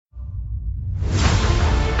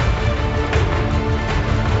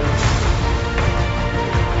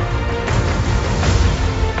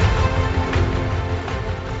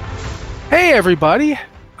Hey everybody!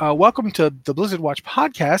 Welcome to the Blizzard Watch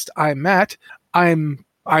podcast. I'm Matt. I'm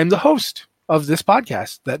the host of this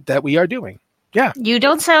podcast that we are doing. Yeah. You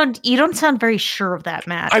don't sound very sure of that,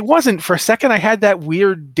 Matt. I wasn't for a second. I had that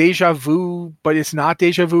weird deja vu, but it's not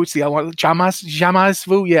deja vu. It's the other one, Jamas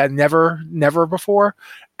vu. Yeah, never before.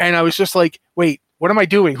 And I was just like, wait, what am I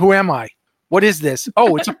doing? Who am I? What is this?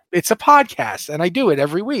 Oh, it's a podcast, and I do it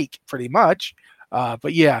every week, pretty much.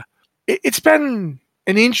 But yeah, it's been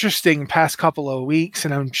an interesting past couple of weeks,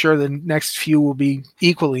 and I'm sure the next few will be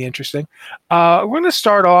equally interesting. We're going to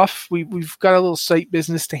start off. We've got a little site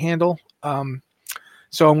business to handle.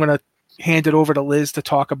 So I'm going to hand it over to Liz to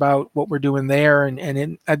talk about what we're doing there.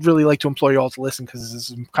 And I'd really like to implore you all to listen because this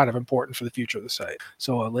is kind of important for the future of the site.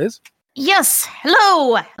 So Liz? Yes.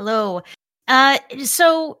 Hello.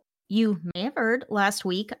 So you may have heard last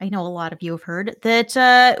week, I know a lot of you have heard,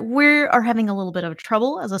 that we are having a little bit of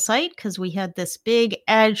trouble as a site because we had this big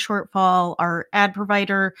ad shortfall. Our ad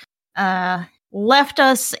provider left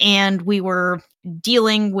us, and we were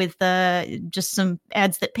dealing with just some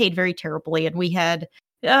ads that paid very terribly, and we had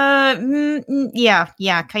kind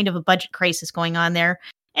of a budget crisis going on there,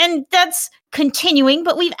 and that's continuing.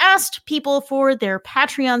 But we've asked people for their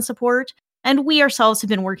Patreon support, and we ourselves have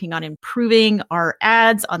been working on improving our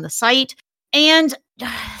ads on the site, and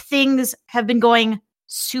things have been going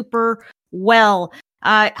super well.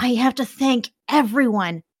 I have to thank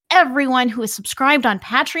everyone who is subscribed on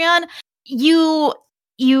Patreon.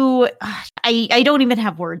 I don't even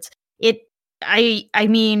have words. I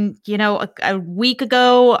mean, a week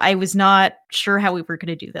ago, I was not sure how we were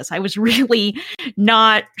going to do this. I was really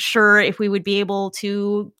not sure if we would be able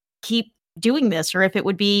to keep doing this, or if it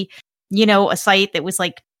would be, a site that was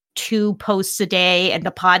like 2 posts a day and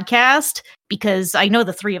a podcast, because I know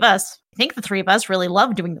the three of us really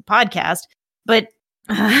love doing the podcast. But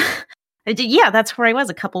that's where I was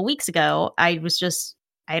a couple weeks ago. I was just,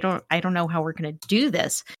 I don't know how we're going to do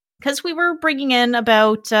this, because we were bringing in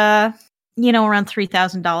about, around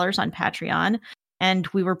 $3,000 on Patreon, and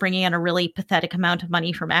we were bringing in a really pathetic amount of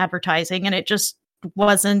money from advertising, and it just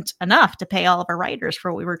wasn't enough to pay all of our writers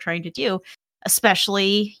for what we were trying to do.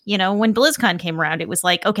 Especially, when BlizzCon came around, it was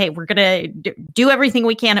like, okay, we're going to do everything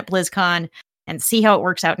we can at BlizzCon and see how it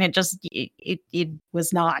works out. And it just, it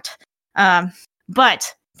was not.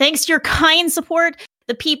 But thanks to your kind support,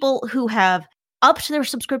 the people who have upped their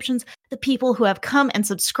subscriptions, the people who have come and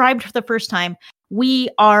subscribed for the first time, we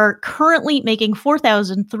are currently making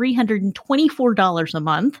 $4,324 a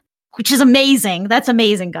month, which is amazing. That's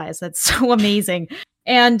amazing, guys. That's so amazing.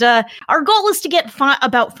 And our goal is to get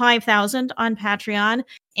about 5,000 on Patreon.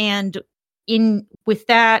 And with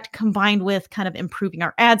that, combined with kind of improving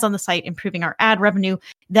our ads on the site, improving our ad revenue,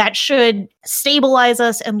 that should stabilize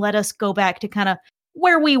us and let us go back to kind of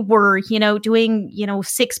where we were, doing,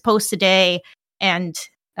 6 posts a day and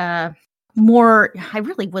more. I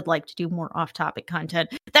really would like to do more off-topic content.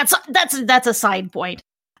 That's a side point.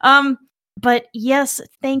 But yes,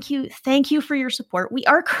 thank you for your support. We've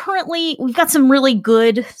got some really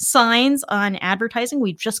good signs on advertising.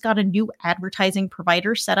 We've just got a new advertising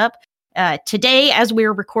provider set up today as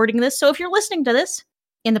we're recording this. So if you're listening to this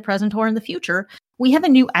in the present or in the future, we have a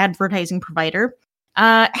new advertising provider.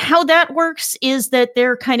 How that works is that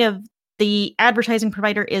the advertising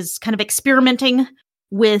provider is kind of experimenting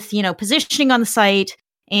with, positioning on the site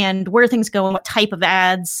and where things go and what type of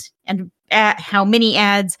ads and how many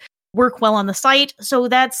ads work well on the site. So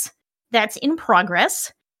that's in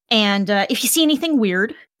progress. And if you see anything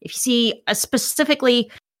weird, if you see specifically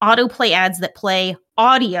autoplay ads that play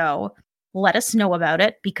audio, let us know about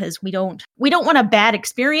it, because we don't want a bad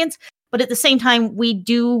experience. But at the same time, we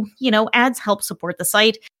do, ads help support the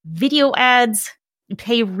site. Video ads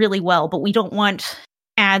pay really well, but we don't want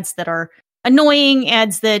ads that are annoying,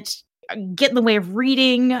 ads that get in the way of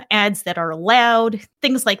reading, ads that are loud,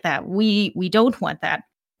 things like that. We don't want that.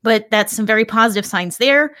 But that's some very positive signs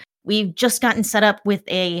there. We've just gotten set up with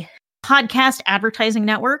a podcast advertising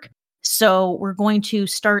network. So we're going to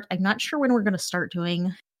start, I'm not sure when we're going to start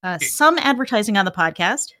doing some advertising on the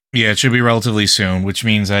podcast. Yeah, it should be relatively soon, which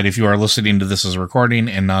means that if you are listening to this as a recording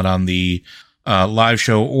and not on the live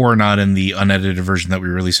show, or not in the unedited version that we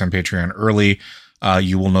release on Patreon early,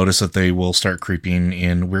 you will notice that they will start creeping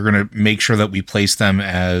in. We're going to make sure that we place them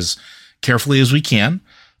as carefully as we can.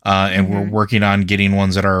 And we're working on getting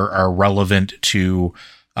ones that are relevant to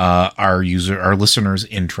our listeners'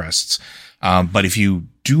 interests. But if you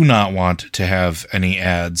do not want to have any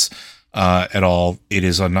ads at all, it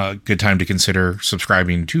is a good time to consider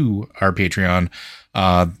subscribing to our Patreon,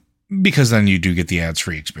 because then you do get the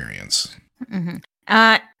ads-free experience. Mm-hmm.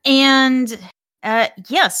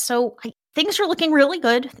 Yes, so things are looking really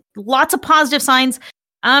good. Lots of positive signs.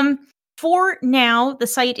 For now, the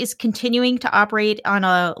site is continuing to operate on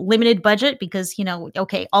a limited budget because,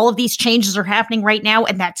 okay, all of these changes are happening right now,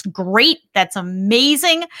 and that's great. That's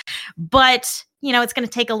amazing. But, it's going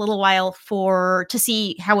to take a little while to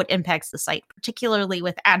see how it impacts the site, particularly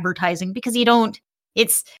with advertising, because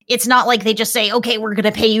it's not like they just say, okay, we're going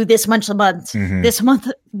to pay you this much a month, this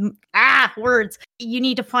month. Words. You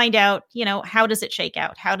need to find out, how does it shake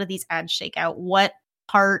out? How do these ads shake out? What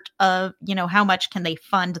part of, how much can they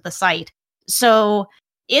fund the site? So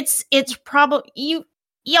it's probably,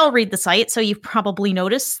 y'all read the site, so you've probably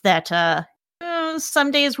noticed that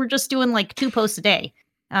some days we're just doing like 2 posts a day.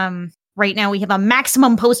 Right now we have a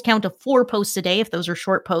maximum post count of 4 posts a day if those are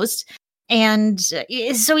short posts. And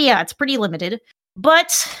so, yeah, it's pretty limited.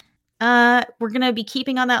 But we're going to be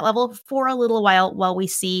keeping on that level for a little while we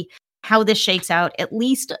see how this shakes out, at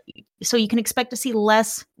least so you can expect to see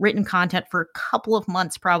less written content for a couple of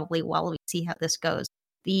months probably while we see how this goes.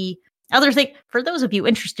 The other thing, for those of you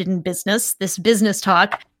interested in business, this business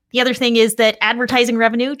talk, the other thing is that advertising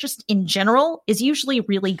revenue, just in general, is usually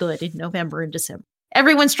really good in November and December.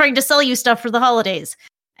 Everyone's trying to sell you stuff for the holidays.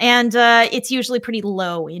 And it's usually pretty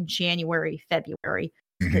low in January, February,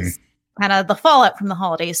 because kind of the fallout from the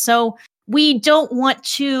holidays. So we don't want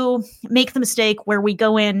to make the mistake where we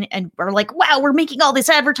go in and are like, wow, we're making all this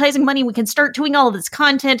advertising money. We can start doing all of this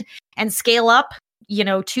content and scale up,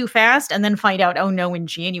 too fast, and then find out, oh no, in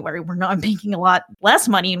January, we're not making a lot less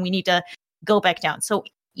money and we need to go back down. So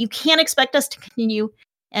you can't expect us to continue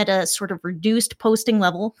at a sort of reduced posting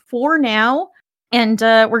level for now. And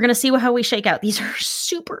we're going to see how we shake out. These are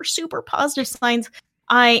super, super positive signs.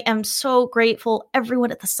 I am so grateful.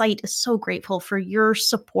 Everyone at the site is so grateful for your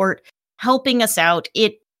support, helping us out.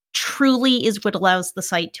 It truly is what allows the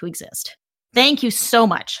site to exist. Thank you so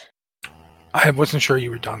much. I wasn't sure you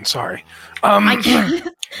were done. Sorry.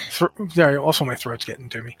 Sorry. Also, my throat's getting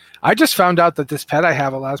to me. I just found out that this pet I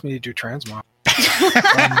have allows me to do transmog.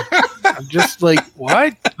 I'm just like,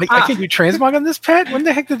 what? Like, I can do transmog on this pet? When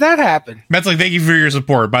the heck did that happen? Matt's like, thank you for your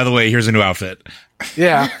support. By the way, here's a new outfit.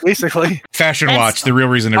 Yeah, basically. Fashion watch, the real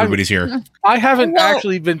reason everybody's here. I haven't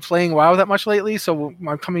actually been playing WoW that much lately, so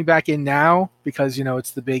I'm coming back in now because,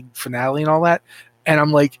 it's the big finale and all that. And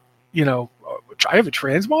I'm like, I have a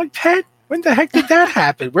transmog pet? When the heck did that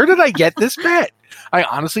happen? Where did I get this pet? I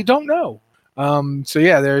honestly don't know. So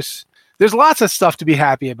yeah, there's lots of stuff to be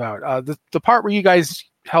happy about. The part where you guys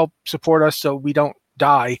help support us so we don't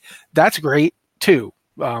die, that's great too.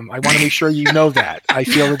 I want to make sure you know that. I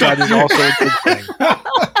feel that is also a good thing.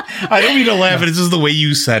 I don't mean to laugh, it's just the way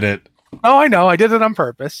you said it. Oh, I know. I did it on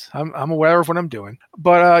purpose. I'm aware of what I'm doing.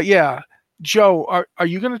 But yeah, Joe, are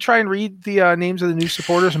you going to try and read the names of the new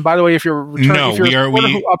supporters? And by the way, if you're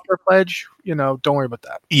who upped their pledge, don't worry about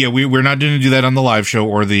that. Yeah, we're not going to do that on the live show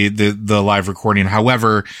or the live recording.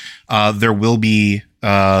 However, there will be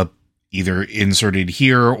either inserted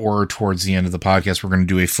here or towards the end of the podcast, we're going to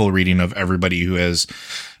do a full reading of everybody who has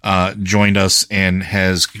joined us and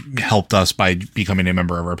has helped us by becoming a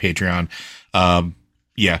member of our Patreon.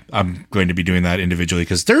 Yeah, I'm going to be doing that individually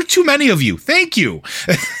because there are too many of you. Thank you.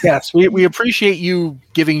 Yes, we appreciate you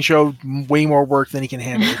giving Joe way more work than he can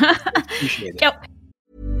handle. Appreciate it. Yep.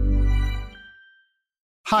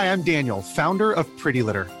 Hi, I'm Daniel, founder of Pretty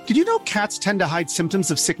Litter. Did you know cats tend to hide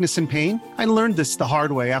symptoms of sickness and pain? I learned this the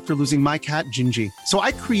hard way after losing my cat, Gingy. So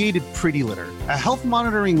I created Pretty Litter, a health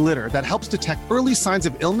monitoring litter that helps detect early signs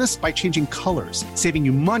of illness by changing colors, saving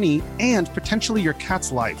you money and potentially your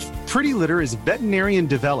cat's life. Pretty Litter is veterinarian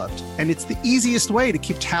developed, and it's the easiest way to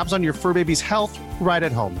keep tabs on your fur baby's health right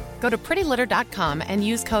at home. Go to prettylitter.com and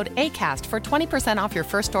use code ACAST for 20% off your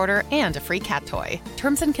first order and a free cat toy.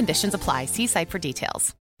 Terms and conditions apply. See site for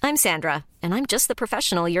details. I'm Sandra, and I'm just the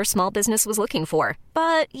professional your small business was looking for.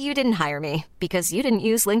 But you didn't hire me because you didn't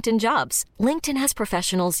use LinkedIn Jobs. LinkedIn has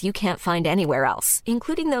professionals you can't find anywhere else,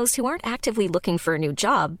 including those who aren't actively looking for a new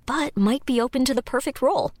job, but might be open to the perfect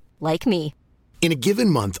role, like me. In a given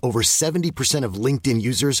month, over 70% of LinkedIn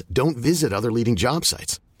users don't visit other leading job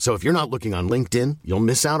sites. So if you're not looking on LinkedIn, you'll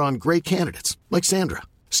miss out on great candidates like Sandra.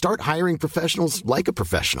 Start hiring professionals like a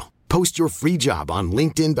professional. Post your free job on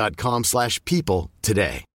linkedin.com/people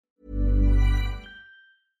today.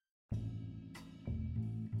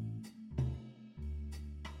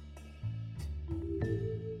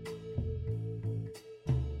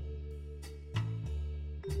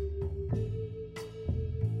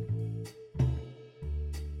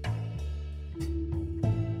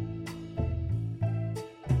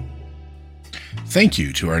 Thank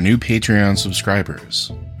you to our new Patreon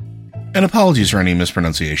subscribers. And apologies for any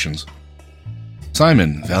mispronunciations.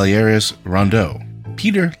 Simon Valieres Rondeau,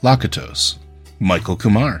 Peter Lakatos, Michael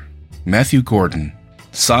Kumar, Matthew Gordon,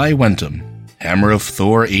 Cy Wentham, Hammer of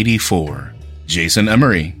Thor 84, Jason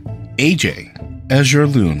Emery, AJ, Azure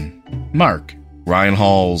Loon, Mark, Ryan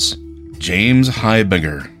Halls, James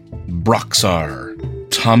Heiberger, Broxar,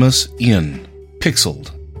 Thomas Ian, Pixeled,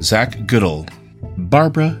 Zach Goodall,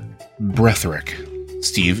 Barbara Bretherick,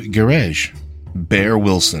 Steve Garej, Bear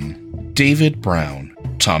Wilson, David Brown,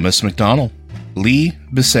 Thomas McDonnell, Lee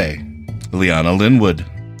Bisset, Liana Linwood,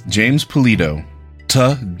 James Pulido,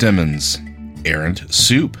 Ta Demons, Errant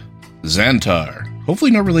Soup, Xantar,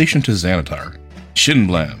 hopefully no relation to Xanatar,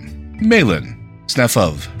 Shinblam, Malin,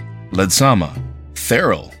 Snefov, Ledsama,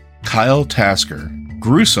 Theral, Kyle Tasker,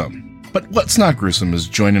 Gruesome, but what's not gruesome is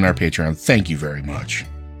joining our Patreon, thank you very much,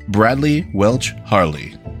 Bradley Welch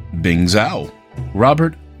Harley, Bing Zhao,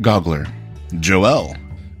 Robert Gogler, Joel,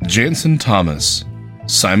 Jansen Thomas,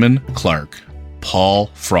 Simon Clark, Paul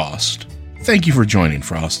Frost. Thank you for joining,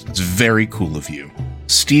 Frost. It's very cool of you.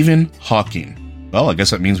 Stephen Hawking. Well, I guess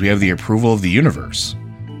that means we have the approval of the universe.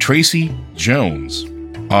 Tracy Jones,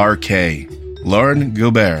 RK, Lauren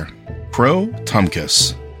Gilbert, Crow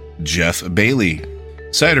Tomkus, Jeff Bailey,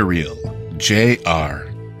 Ciderreel, JR,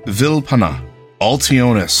 Vilpana,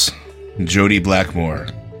 Altionis, Jody Blackmore,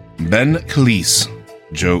 Ben Calise,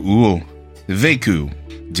 Joe Uhl, Veku,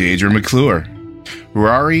 Deidre McClure,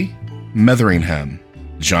 Rari Metheringham,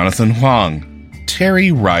 Jonathan Huang,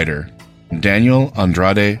 Terry Ryder, Daniel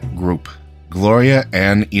Andrade Group, Gloria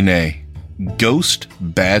Ann Ine, Ghost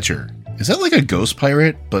Badger. Is that like a ghost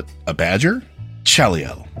pirate, but a badger?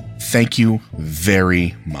 Chaliel. Thank you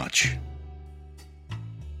very much.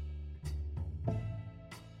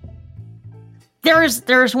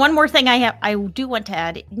 There's one more thing I do want to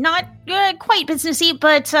add. Not quite businessy,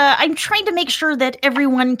 but I'm trying to make sure that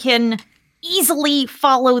everyone can easily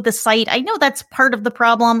follow the site. I know that's part of the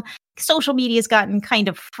problem. Social media has gotten kind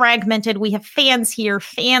of fragmented. We have fans here,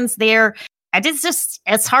 fans there. And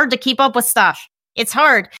it's hard to keep up with stuff. It's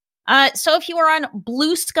hard. So if you are on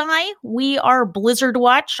Blue Sky, we are Blizzard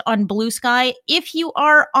Watch on Blue Sky. If you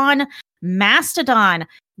are on Mastodon,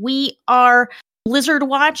 we are Blizzard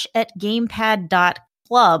Watch at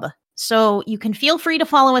gamepad.club. So you can feel free to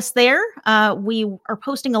follow us there. We are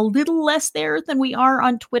posting a little less there than we are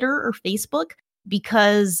on Twitter or Facebook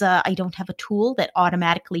because I don't have a tool that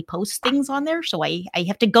automatically posts things on there. So I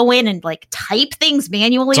have to go in and like type things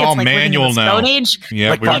manually. It's all like manual living in the now. Stone Age. Yeah,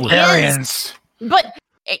 like barbarians. But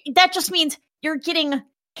that just means you're getting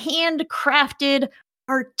handcrafted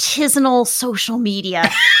artisanal social media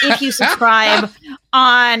if you subscribe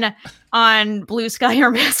on Blue Sky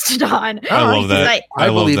or Mastodon. I love that. I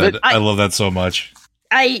love believe that. it. I love that so much.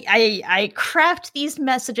 I craft these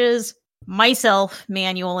messages myself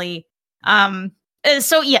manually.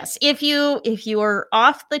 So yes, if you are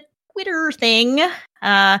off the Twitter thing,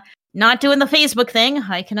 not doing the Facebook thing,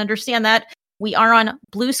 I can understand that. We are on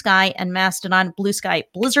Blue Sky and Mastodon. Blue Sky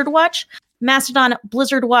Blizzard Watch, Mastodon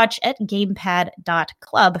Blizzard Watch at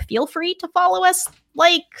gamepad.club. Feel free to follow us,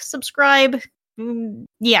 like, subscribe.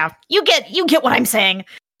 Yeah, you get what I'm saying.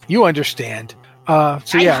 You understand.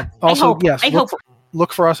 Also, yes,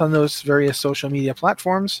 look for us on those various social media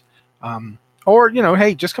platforms. Or,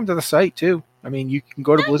 hey, just come to the site too. I mean, you can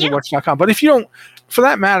go to blizzardwatch.com. But if you don't, for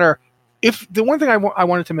that matter, if the one thing I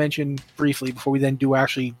wanted to mention briefly before we then do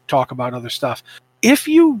actually talk about other stuff, if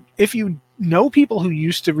you know people who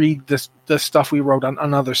used to read the stuff we wrote on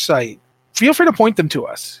another site, feel free to point them to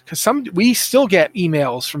us, because we still get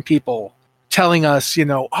emails from people telling us,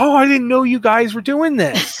 oh, I didn't know you guys were doing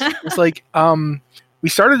this. It's like, we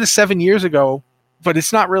started this 7 years ago, but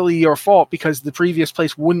it's not really your fault because the previous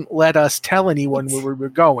place wouldn't let us tell anyone where we were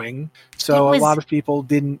going. So a lot of people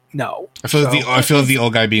didn't know. I feel like the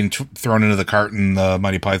old guy being thrown into the cart in the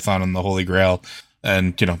Mighty Python and the Holy Grail,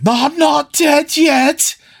 and no, I'm not dead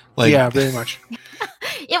yet. Yeah, very much.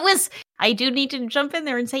 It was. I do need to jump in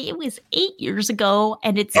there and say it was 8 years ago,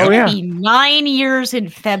 and it's going to be 9 years in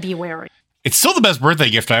February. It's still the best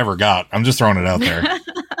birthday gift I ever got. I'm just throwing it out there.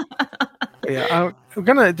 Yeah, I'm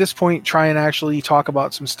going to, at this point, try and actually talk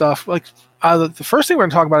about some stuff. Like, the first thing we're going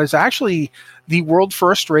to talk about is actually the world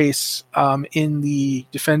first race in the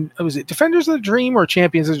Defenders of the Dream or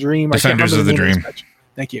Champions of the Dream? Defenders of the Dream.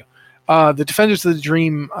 Thank you. The Defenders of the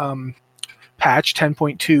Dream patch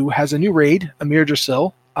 10.2 has a new raid, Amir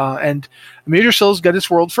Drasil, and Amir Drasil's got its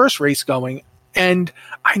world first race going. And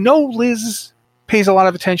I know Liz pays a lot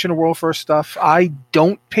of attention to world first stuff. I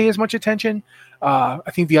don't pay as much attention. I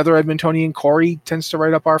think the other Edmontonian, Corey, tends to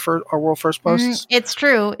write up our world first posts. It's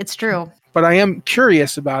true. But I am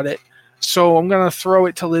curious about it. So I'm going to throw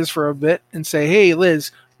it to Liz for a bit and say, hey,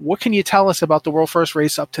 Liz, what can you tell us about the world first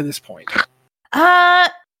race up to this point?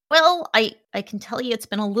 Well, I can tell you it's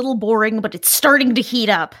been a little boring, but it's starting to heat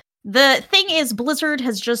up. The thing is, Blizzard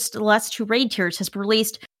has just, the last 2 raid tiers, has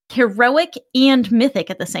released Heroic and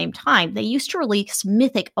Mythic at the same time. They used to release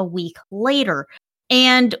Mythic a week later.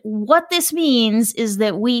 And what this means is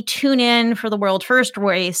that we tune in for the World First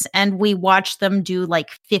race and we watch them do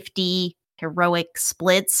like 50 Heroic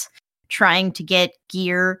splits trying to get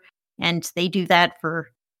gear. And they do that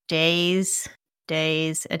for days.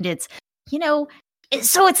 And it's,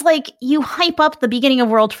 so it's like you hype up the beginning of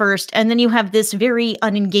World First, and then you have this very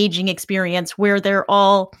unengaging experience where they're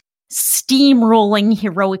all steamrolling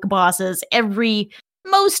heroic bosses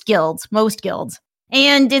most guilds.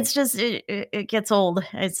 And it's just, it gets old.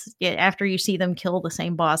 After you see them kill the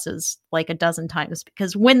same bosses like a dozen times,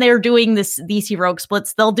 because when they're doing these heroic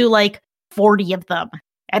splits, they'll do like 40 of them.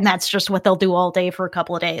 And that's just what they'll do all day for a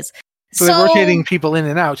couple of days. So they're rotating people in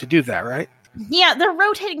and out to do that, right? Yeah, they're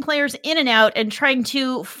rotating players in and out and trying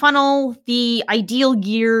to funnel the ideal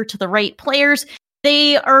gear to the right players.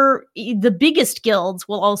 The biggest guilds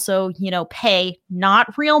will also, pay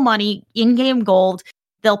not real money, in-game gold.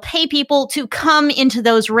 They'll pay people to come into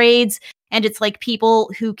those raids, and it's like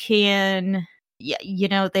people who can,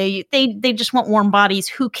 they just want warm bodies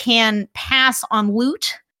who can pass on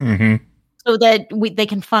loot, so that they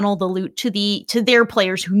can funnel the loot to their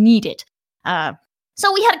players who need it.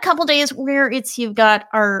 So we had a couple days where you've got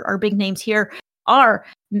our big names here are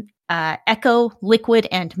Echo, Liquid,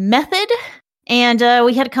 and Method. And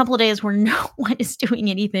we had a couple of days where no one is doing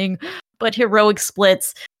anything but heroic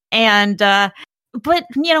splits. And but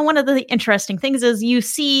one of the interesting things is you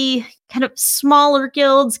see kind of smaller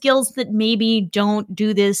guilds that maybe don't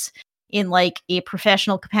do this in like a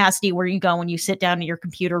professional capacity where you go and you sit down at your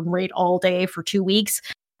computer and raid all day for 2 weeks.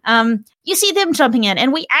 You see them jumping in,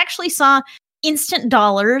 and we actually saw instant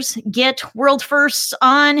dollars get world firsts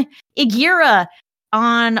on Igira,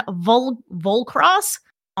 on Volcross,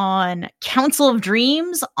 on Council of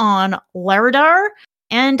Dreams, on Laradar,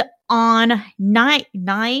 and on Nymue.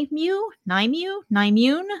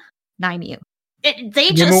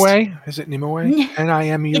 They just Nimue? Is it Nimue?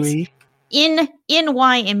 Nimue? In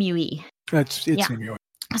Ymue. It's Nimue.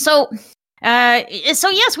 So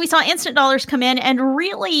yes, we saw instant dollars come in and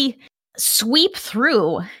really sweep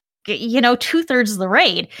through, 2/3 of the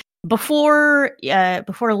raid before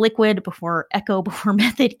Liquid, before Echo, before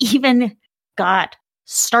Method even got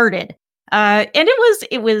started. And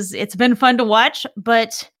it's been fun to watch,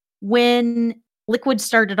 but when Liquid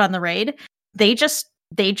started on the raid, they just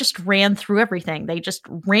ran through everything. They just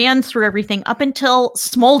ran through everything up until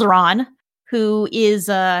Smolderon, who is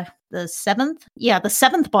the seventh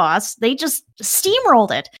boss. They just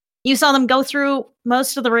steamrolled it. You saw them go through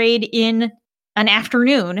most of the raid in an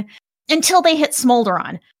afternoon until they hit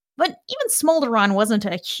Smolderon. But even Smolderon wasn't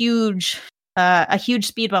a huge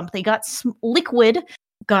speed bump. They got Liquid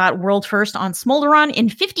got world first on Smolderon in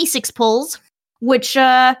 56 pulls, which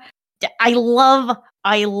I love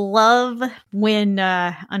when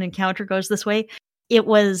an encounter goes this way. It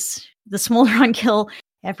was the Smolderon kill.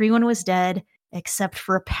 Everyone was dead except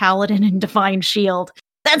for a Paladin and Divine Shield.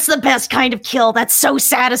 That's the best kind of kill. That's so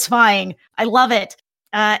satisfying. I love it.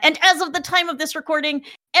 And as of the time of this recording,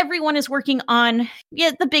 everyone is working on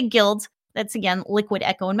the big guilds. That's again Liquid,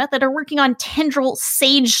 Echo, and Method are working on Tendril,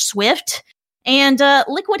 Sage, Swift, and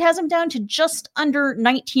Liquid has them down to just under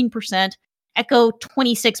 19%. Echo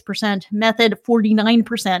 26%, Method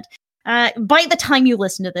 49%. By the time you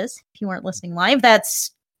listen to this, if you aren't listening live,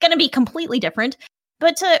 that's going to be completely different.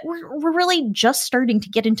 But we're really just starting to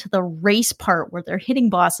get into the race part where they're hitting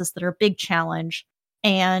bosses that are a big challenge.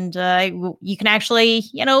 And you can actually,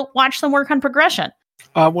 watch them work on progression.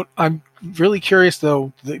 What I'm really curious,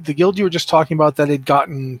 though, the guild you were just talking about that had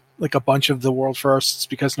gotten like a bunch of the world firsts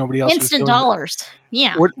because nobody else instant was dollars.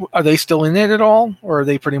 Yeah. Are they still in it at all, or are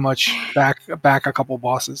they pretty much back a couple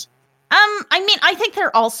bosses? I think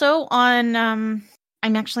they're also on.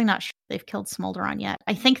 I'm actually not sure they've killed Smolderon yet.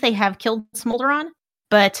 I think they have killed Smolderon,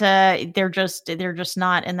 but they're just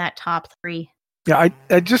not in that top 3. Yeah,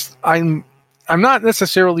 I'm not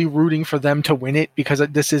necessarily rooting for them to win it because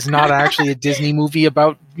this is not actually a Disney movie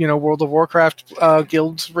about, World of Warcraft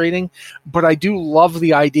guilds rating. But I do love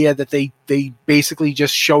the idea that they basically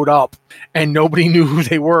just showed up and nobody knew who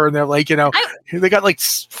they were. And they're like, they got like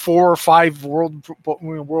 4 or 5 world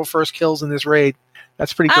first kills in this raid.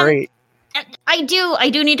 That's pretty great. I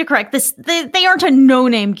do need to correct this. They aren't a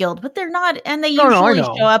no-name guild, but they're not, and they usually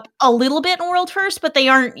show up a little bit in World First, but they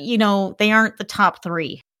aren't the top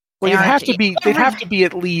 3. Well, They they'd aren't- have to be. They'd have to be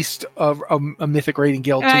at least a mythic rating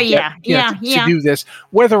guild to to do this,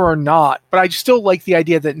 whether or not. But I still like the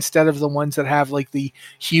idea that instead of the ones that have like the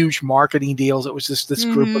huge marketing deals, it was just this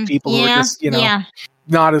group of people who are just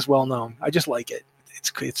not as well known. I just like it.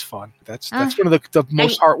 It's fun. That's one of the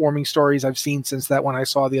most heartwarming stories I've seen since that one I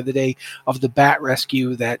saw the other day of the bat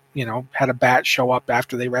rescue that had a bat show up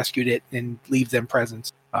after they rescued it and leave them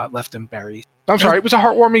presents, left them berries. I'm sorry, it was a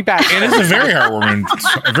heartwarming bat. It is a very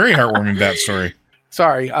heartwarming bat story.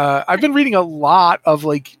 Sorry, I've been reading a lot of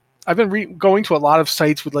going to a lot of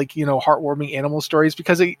sites with heartwarming animal stories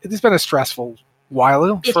because it's been a stressful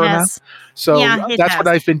while for now. So that's what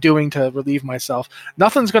I've been doing to relieve myself.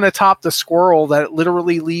 Nothing's going to top the squirrel that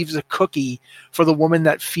literally leaves a cookie for the woman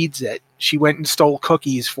that feeds it. She went and stole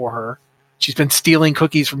cookies for her. She's been stealing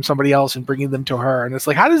cookies from somebody else and bringing them to her. And it's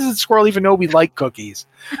like, how does the squirrel even know we like cookies?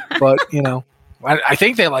 But, I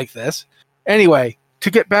think they like this. Anyway,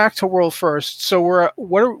 to get back to World First. So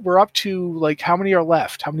we're up to how many are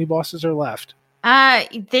left? How many bosses are left?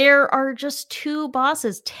 There are just 2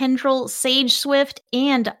 bosses, Tendril Sage Swift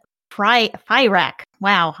and Fyrak.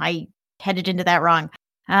 Wow, I headed into that wrong.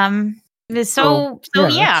 The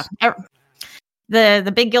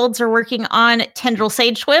big guilds are working on Tendril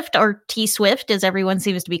Sage Swift, or T Swift, as everyone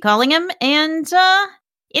seems to be calling him, and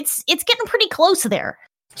it's getting pretty close there.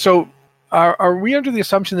 So, are we under the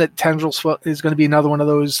assumption that Tendril Swift is going to be another one of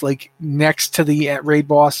those next to the raid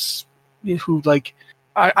boss who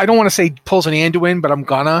I don't want to say pulls an Anduin, but I'm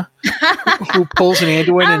gonna who pulls an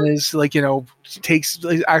Anduin and is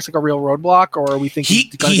acts like a real roadblock, or are we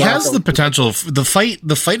thinking he has the potential? The fight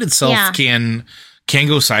itself can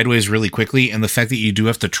go sideways really quickly, and the fact that you do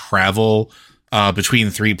have to travel between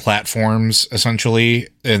 3 platforms essentially,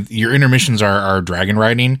 and your intermissions are dragon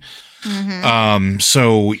riding. Mm-hmm.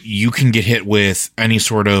 So you can get hit with any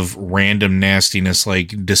sort of random nastiness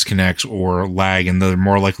like disconnects or lag, and they're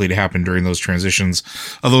more likely to happen during those transitions.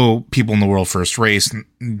 Although people in the World First race,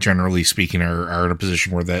 generally speaking, are in a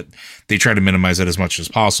position where that they try to minimize it as much as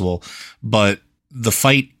possible. But the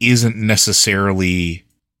fight isn't necessarily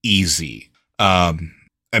easy. I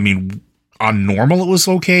mean, on normal it was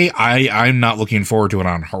okay. I'm not looking forward to it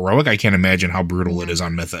on heroic. I can't imagine how brutal it is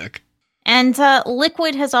on mythic. And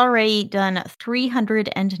Liquid has already done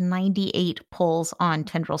 398 pulls on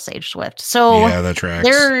Tendril Sage Swift. So yeah, that tracks.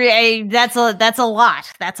 That's a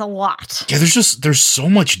lot. That's a lot. Yeah, there's so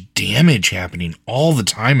much damage happening all the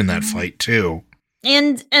time in that fight too.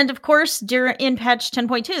 And of course, in patch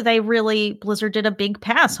 10.2, Blizzard did a big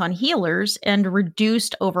pass on healers and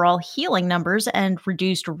reduced overall healing numbers and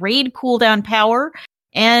reduced raid cooldown power.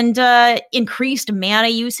 And increased mana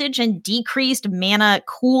usage and decreased mana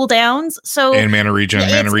cooldowns. And mana regen.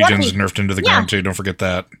 Mana regen's nerfed into the ground too. Don't forget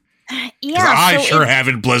that. Yeah, I sure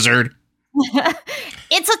haven't, Blizzard.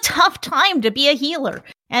 It's a tough time to be a healer,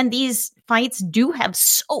 and these fights do have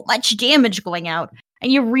so much damage going out,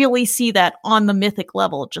 and you really see that on the mythic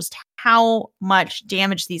level, just how much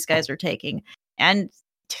damage these guys are taking. And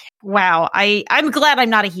wow, I'm glad I'm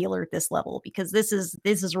not a healer at this level, because this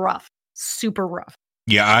is rough, super rough.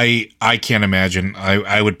 Yeah, I can't imagine.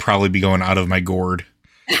 I would probably be going out of my gourd.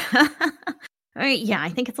 Yeah, I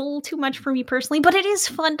think it's a little too much for me personally, but it is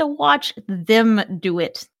fun to watch them do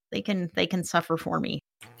it. They can suffer for me.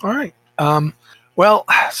 All right. Well,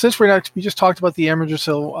 since we just talked about the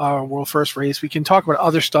Emergensil World First race, we can talk about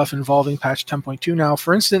other stuff involving patch 10.2 now.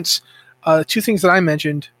 For instance, 2 things that I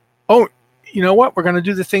mentioned. Oh, you know what? We're going to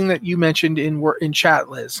do the thing that you mentioned in chat,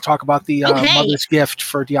 Liz. Talk about the Mother's Gift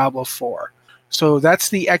for Diablo 4. So that's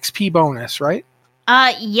the XP bonus, right?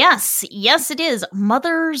 Yes, it is.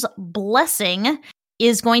 Mother's Blessing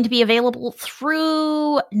is going to be available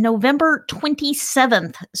through November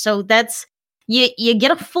 27th. So that's you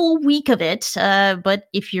get a full week of it. But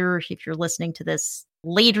if you're listening to this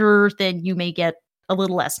later, then you may get a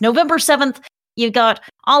little less. November 7th, you've got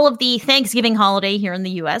all of the Thanksgiving holiday here in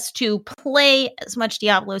the US to play as much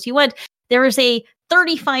Diablo as you want. There is a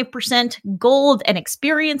 35% gold and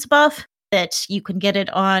experience buff that you can get it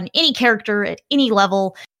on any character at any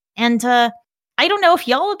level. And I don't know if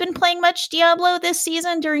y'all have been playing much Diablo this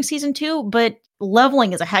season during season 2, but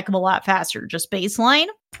leveling is a heck of a lot faster, just baseline.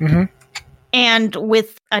 Mm-hmm. And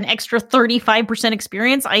with an extra 35%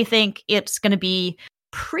 experience, I think it's going to be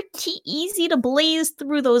pretty easy to blaze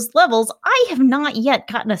through those levels. I have not yet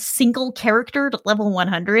gotten a single character to level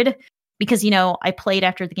 100 because, I played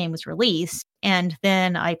after the game was released, and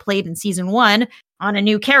then I played in season 1 on a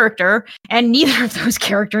new character, and neither of those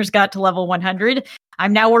characters got to level 100.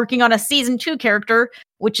 I'm now working on a season 2 character,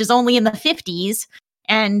 which is only in the 50s.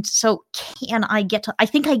 And so can I get to, I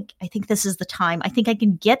think this is the time. I think I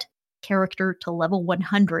can get character to level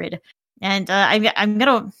 100. And I'm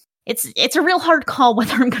gonna. It's a real hard call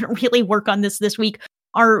whether I'm gonna really work on this week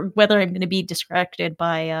or whether I'm gonna be distracted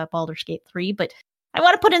by Baldur's Gate 3. But I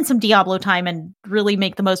want to put in some Diablo time and really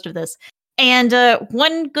make the most of this. And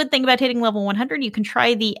one good thing about hitting level 100, you can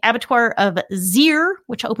try the Abattoir of Zir,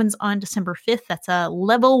 which opens on December 5th. That's a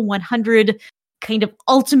level 100 kind of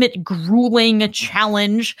ultimate grueling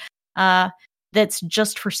challenge that's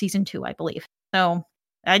just for Season 2, I believe. So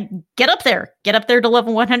get up there to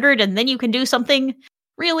level 100, and then you can do something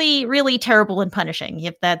really, really terrible and punishing.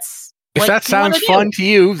 If that sounds fun to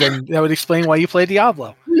you, then that would explain why you play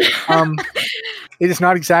Diablo. It is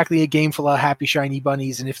not exactly a game full of happy, shiny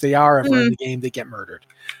bunnies, and if they are ever in the game, they get murdered.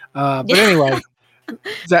 But anyway,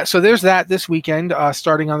 so there's that this weekend,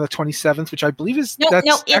 starting on the 27th, which I believe is...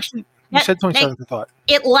 You said 27th, I thought.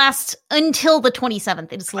 It lasts until the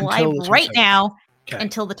 27th. It is live right now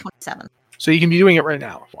until the 27th. So you can be doing it right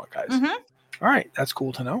now, guys. Mm-hmm. All right, that's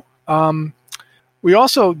cool to know. We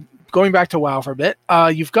also, going back to WoW for a bit,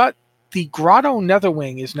 you've got the Grotto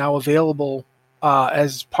Netherwing is now available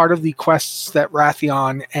as part of the quests that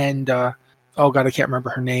Rathion and I can't remember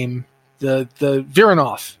her name. The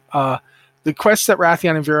Viranoth. The quests that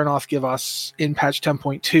Rathion and Viranoth give us in patch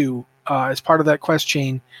 10.2 as part of that quest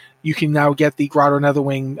chain. You can now get the Grotto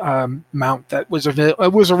Netherwing mount that was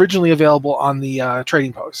originally available on the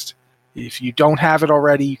trading post. If you don't have it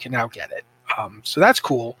already, you can now get it. So that's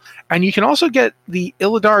cool. And you can also get the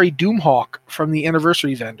Illidari Doomhawk from the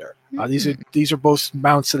Anniversary vendor. These are both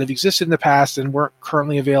mounts that have existed in the past and weren't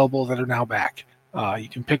currently available that are now back. You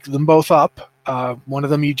can pick them both up. One of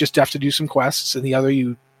them you just have to do some quests, and the other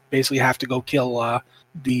you basically have to go kill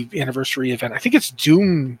the Anniversary event. I think it's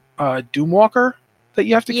Doomwalker that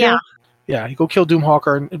you have to kill. Yeah, you go kill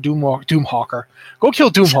Doomhawker. Go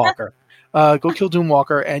kill Doomhawker. Go kill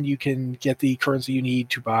Doomwalker, and you can get the currency you need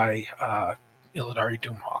to buy Illidari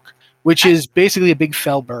Doomhawk, which is basically a big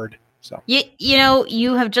fell bird. So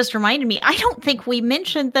you have just reminded me. I don't think we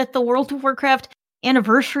mentioned that the World of Warcraft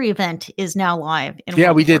Anniversary event is now live.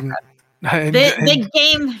 We didn't. The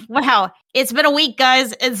game. Wow, it's been a week,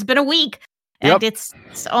 guys. It's been a week, and it's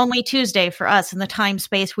only Tuesday for us in the time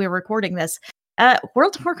space we're recording this.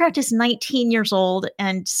 World of Warcraft is 19 years old,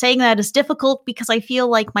 and saying that is difficult because I feel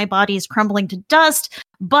like my body is crumbling to dust,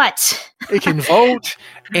 but... It can vote,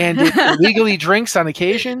 and it legally drinks on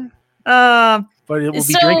occasion, but it will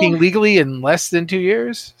be drinking legally in less than 2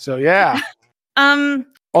 years, so yeah.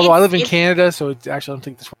 Although I live in Canada, so it's actually I don't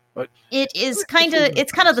think this one. But it's kind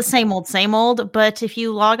of the same old, but if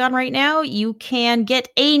you log on right now, you can get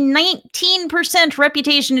a 19%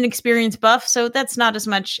 reputation and experience buff, so that's not as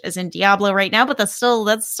much as in Diablo right now, but that's still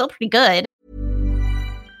pretty good.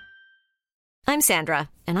 I'm Sandra,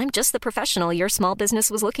 and I'm just the professional your small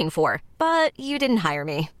business was looking for. But you didn't hire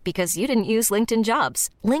me because you didn't use LinkedIn Jobs.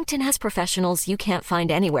 LinkedIn has professionals you can't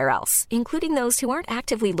find anywhere else, including those who aren't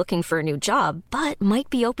actively looking for a new job, but might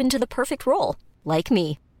be open to the perfect role, like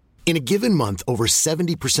me. In a given month, over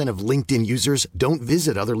 70% of LinkedIn users don't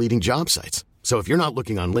visit other leading job sites. So if you're not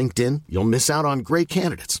looking on LinkedIn, you'll miss out on great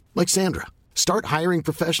candidates like Sandra. Start hiring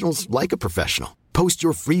professionals like a professional. Post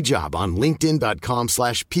your free job on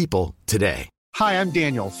linkedin.com/people today. Hi, I'm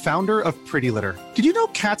Daniel, founder of Pretty Litter. Did you know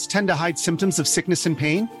cats tend to hide symptoms of sickness and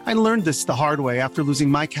pain? I learned this the hard way after losing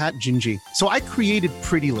my cat, Gingy. So I created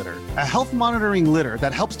Pretty Litter, a health monitoring litter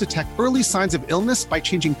that helps detect early signs of illness by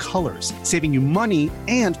changing colors, saving you money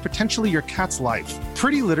and potentially your cat's life.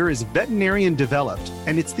 Pretty Litter is veterinarian developed,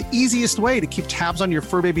 and it's the easiest way to keep tabs on your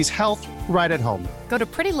fur baby's health right at home. Go to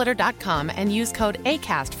prettylitter.com and use code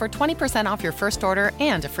ACAST for 20% off your first order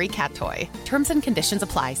and a free cat toy. Terms and conditions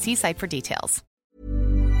apply. See site for details.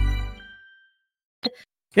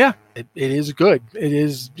 Yeah, it is good. It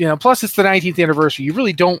is, plus it's the 19th anniversary. You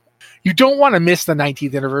really don't want to miss the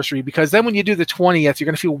 19th anniversary, because then when you do the 20th, you're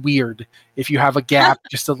going to feel weird if you have a gap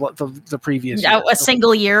just the previous year. A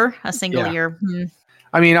single year.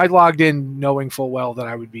 I mean, I logged in knowing full well that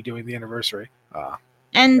I would be doing the anniversary.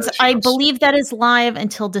 And I believe that is live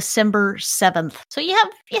until December 7th. So you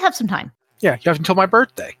have some time. Yeah, you have until my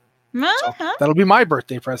birthday. So that'll be my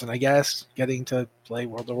birthday present, I guess, getting to play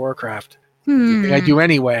World of Warcraft. I do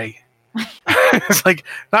anyway. It's like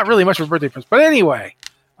not really much of a birthday present, but anyway.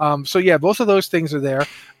 So yeah, both of those things are there.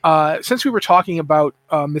 Since we were talking about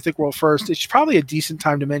Mythic World First, it's probably a decent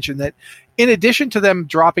time to mention that in addition to them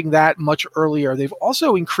dropping that much earlier, they've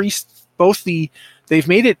also increased they've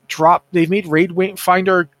made Raid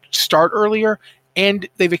Finder start earlier, and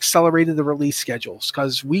they've accelerated the release schedules,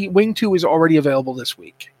 because Wing 2 is already available this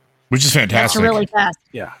week. Which is fantastic. That's really fast.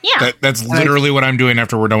 Yeah. That's literally what I'm doing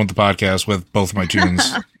after we're done with the podcast with both my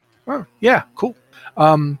tunes. Oh, yeah, cool.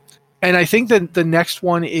 And I think that the next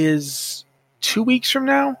one is 2 weeks from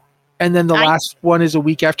now, and then the last one is a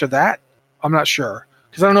week after that. I'm not sure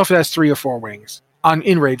because I don't know if it has 3 or 4 wings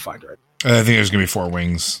in Raid Finder. I think there's going to be 4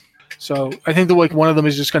 wings. So I think that like one of them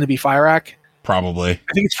is just going to be Fire-Ak. Probably.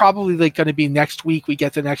 I think it's probably like going to be next week we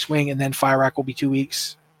get the next wing, and then Fire-Ak will be 2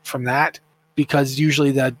 weeks from that because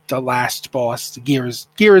usually the last boss, the gear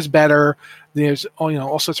is better. There's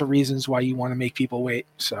all sorts of reasons why you want to make people wait.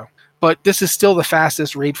 So, but this is still the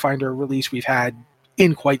fastest Raid Finder release we've had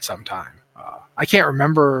in quite some time. I can't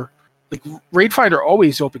remember. Like Raid Finder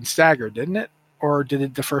always opened staggered, didn't it? Or did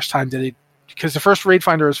it the first time? Because the first Raid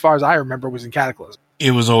Finder, as far as I remember, was in Cataclysm.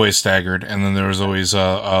 It was always staggered, and then there was always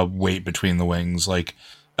a wait between the wings, like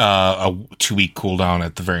a 2-week cooldown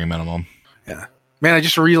at the very minimum. Yeah. Man, I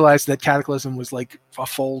just realized that Cataclysm was like a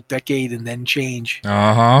full decade and then change.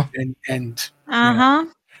 Uh-huh. And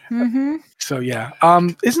Mm-hmm. So yeah.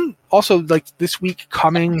 Isn't also like this week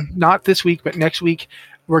coming, not this week, but next week,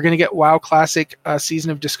 we're going to get WoW Classic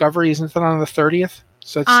Season of Discovery. Isn't that on the 30th?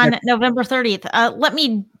 So it's on November 30th. Let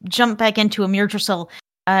me jump back into Amir Drasil.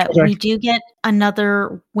 Okay. We do get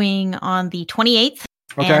another wing on the 28th,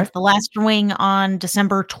 and the last wing on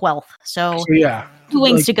December 12th. So yeah, 2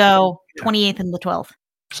 wings to go, 28th and the 12th.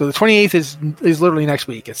 So the 28th is literally next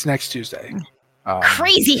week. It's next Tuesday.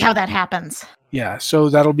 Crazy how that happens. Yeah, so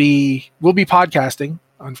we'll be podcasting,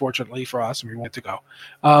 unfortunately for us, and we want to go.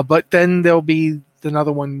 But then there'll be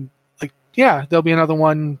another one. There'll be another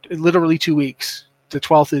one. Literally 2 weeks. The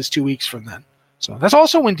 12th is 2 weeks from then. So that's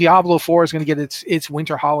also when Diablo 4 is going to get its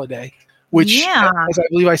winter holiday, which, as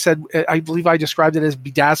I believe I described it as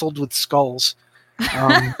bedazzled with skulls.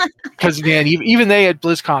 Because man, even they at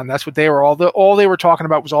BlizzCon, that's what they were all they were talking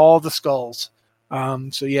about was all the skulls.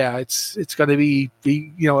 So yeah, it's going to be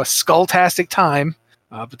a skull-tastic time,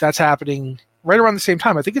 but that's happening right around the same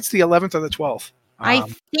time. I think it's the 11th or the 12th. I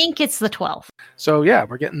think it's the 12th. So yeah,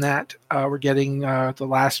 we're getting that. We're getting the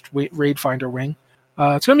last Raid Finder wing.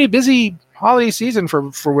 It's going to be a busy holiday season for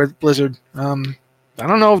Blizzard. I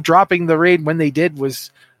don't know if dropping the raid when they did was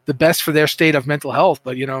the best for their state of mental health,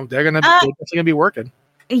 but they're going to be working.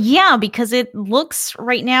 Yeah, because it looks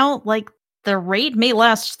right now like the raid may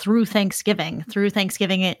last through Thanksgiving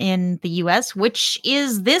in the US, which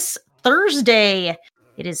is this Thursday.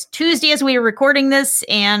 It is Tuesday as we are recording this,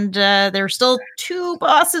 and there's still 2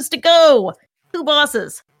 bosses to go. 2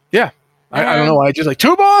 bosses. Yeah. I don't know. I just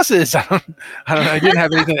 2 bosses. I don't know. I didn't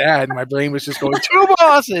have anything to add. My brain was just going 2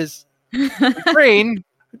 bosses. Brain,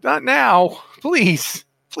 not now, please,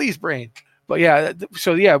 brain. But yeah,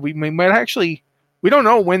 so yeah, we might actually. We don't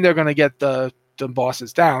know when they're going to get the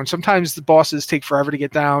bosses down. Sometimes the bosses take forever to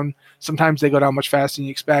get down. Sometimes they go down much faster than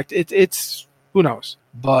you expect. It's who knows,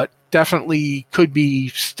 but definitely could be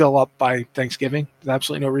still up by Thanksgiving. There's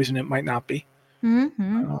absolutely no reason it might not be.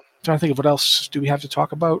 Mm-hmm. Trying to think of what else do we have to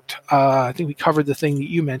talk about. I think we covered the thing that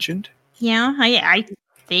you mentioned. Yeah, I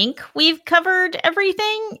think we've covered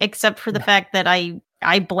everything except for the fact that I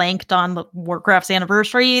blanked on the Warcraft's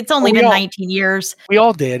anniversary. It's only been 19 years. We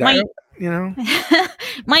all did.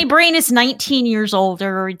 My brain is 19 years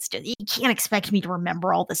older. You can't expect me to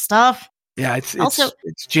remember all this stuff. Yeah,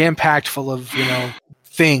 it's jam packed full of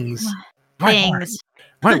things. My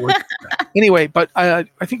word. Anyway, but I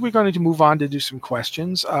think we're going to move on to do some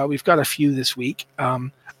questions. We've got a few this week.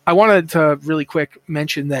 I wanted to really quick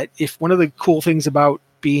mention that if one of the cool things about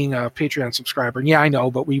being a Patreon subscriber, and yeah, I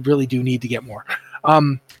know, but we really do need to get more,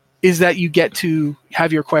 is that you get to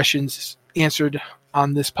have your questions answered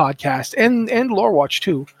on this podcast and Lore Watch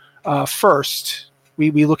too. First,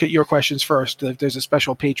 we look at your questions first. There's a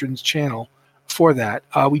special patrons channel for that.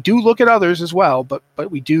 We do look at others as well, but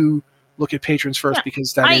we do look at patrons first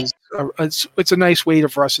because it's a nice way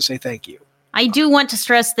for us to say thank you. I do want to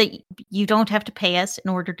stress that you don't have to pay us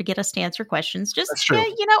in order to get us to answer questions. Just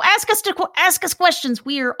ask us questions.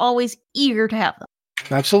 We are always eager to have them.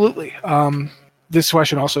 Absolutely. This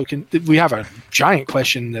question also we have a giant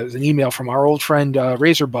question. There's an email from our old friend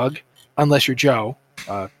Razorbug. Unless you're Joe,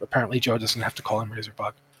 apparently Joe doesn't have to call him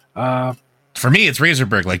Razorbug. For me, it's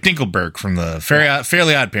Razorberg, like Dinkelberg from the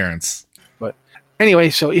Fairly Odd Parents. Anyway,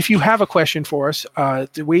 so if you have a question for us,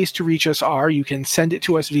 the ways to reach us are you can send it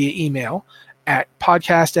to us via email at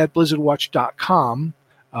podcast@blizzardwatch.com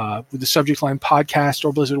with the subject line podcast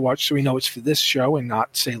or Blizzard Watch, so we know it's for this show and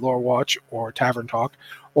not, say, Lore Watch or Tavern Talk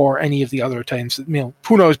or any of the other times. Who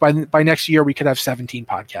knows? By next year, we could have 17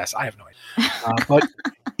 podcasts. I have no idea. But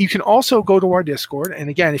you can also go to our Discord. And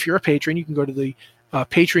again, if you're a patron, you can go to the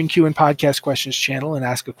Patreon Q and Podcast Questions channel and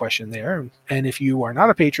ask a question there. And if you are not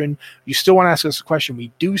a patron, you still want to ask us a question,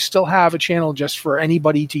 we do still have a channel just for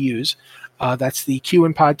anybody to use. That's the Q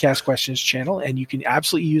and Podcast Questions channel, and you can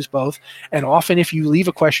absolutely use both. And often, if you leave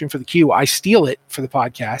a question for the queue, I steal it for the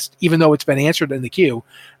podcast, even though it's been answered in the queue,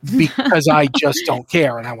 because I just don't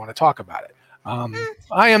care and I want to talk about it.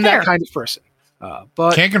 I am Fair. that kind of person.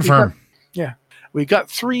 But Can't confirm. We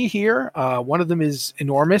got 3 here. One of them is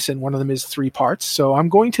enormous, and one of them is 3 parts. So I'm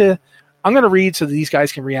going to read so that these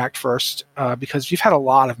guys can react first, because you've had a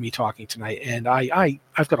lot of me talking tonight, and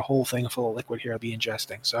I've got a whole thing full of liquid here I'll be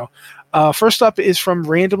ingesting. So first up is from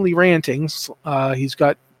Randomly Rantings.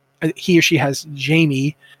 He or she has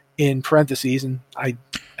Jamie in parentheses, and I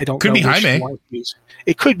don't Could know be which Jaime. one to use.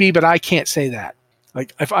 It could be, but I can't say that.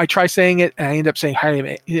 Like if I try saying it and I end up saying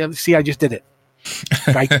Jaime, see, I just did it.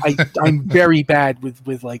 I'm very bad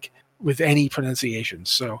with any pronunciation.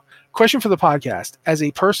 So, question for the podcast. As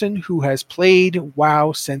a person who has played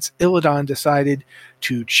WoW since Illidan decided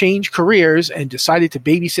to change careers and decided to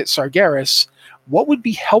babysit Sargeras, what would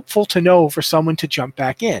be helpful to know for someone to jump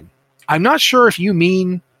back in? I'm not sure if you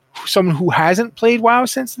mean someone who hasn't played WoW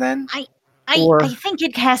since then. I think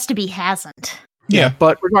it has to be hasn't. Yeah.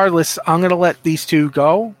 But regardless, I'm going to let these two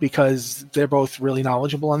go because they're both really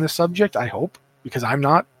knowledgeable on this subject, I hope, because I'm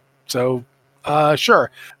not. So,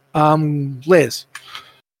 sure. Liz.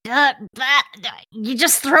 You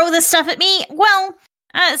just throw this stuff at me? Well,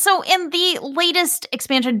 so in the latest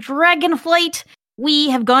expansion, Dragonflight, we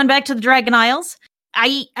have gone back to the Dragon Isles.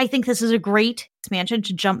 I think this is a great expansion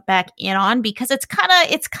to jump back in on because it's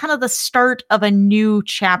kind of the start of a new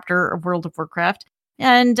chapter of World of Warcraft.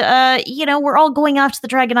 And, we're all going off to the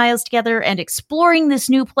Dragon Isles together and exploring this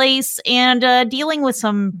new place and dealing with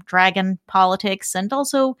some dragon politics. And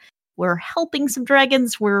also, we're helping some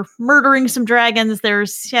dragons. We're murdering some dragons.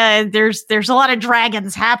 There's a lot of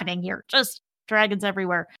dragons happening here. Just dragons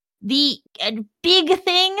everywhere. The big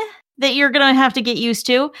thing that you're going to have to get used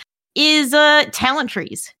to is talent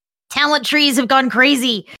trees. Talent trees have gone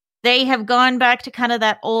crazy. They have gone back to kind of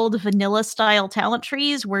that old vanilla style talent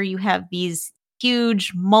trees where you have these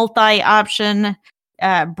huge multi-option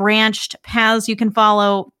branched paths you can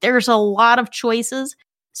follow. There's a lot of choices.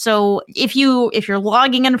 So if you're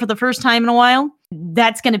logging in for the first time in a while,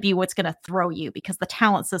 that's going to be what's going to throw you because the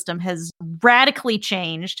talent system has radically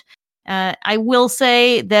changed. I will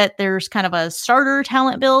say that there's kind of a starter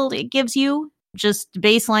talent build it gives you, just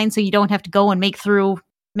baseline, so you don't have to go and make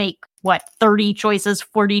 30 choices,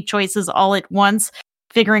 40 choices all at once,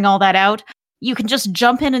 figuring all that out. You can just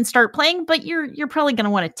jump in and start playing, but you're probably going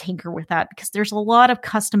to want to tinker with that because there's a lot of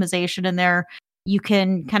customization in there. You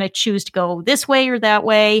can kind of choose to go this way or that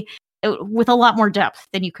way with a lot more depth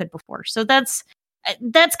than you could before. So that's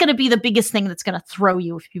going to be the biggest thing that's going to throw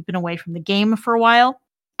you if you've been away from the game for a while.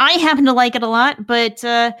 I happen to like it a lot, but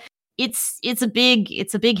it's a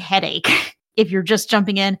big headache if you're just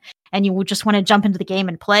jumping in and you just want to jump into the game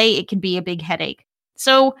and play. It can be a big headache.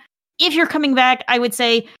 So if you're coming back, I would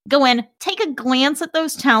say go in, take a glance at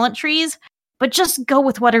those talent trees, but just go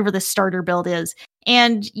with whatever the starter build is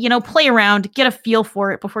and, play around, get a feel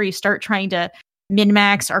for it before you start trying to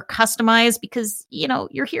min-max or customize because,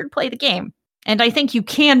 you're here to play the game. And I think you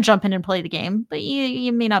can jump in and play the game, but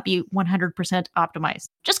you may not be 100% optimized.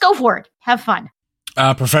 Just go for it. Have fun.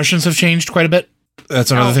 Professions have changed quite a bit.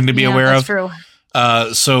 That's another thing to be aware that's of. True.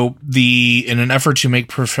 So in an effort to make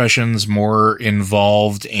professions more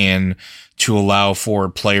involved and to allow for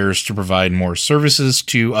players to provide more services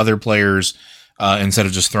to other players, instead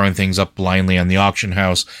of just throwing things up blindly on the auction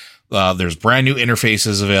house, there's brand new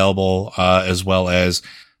interfaces available, as well as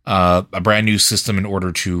a brand new system in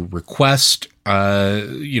order to request,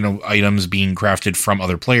 items being crafted from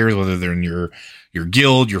other players, whether they're in your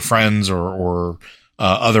guild, your friends, or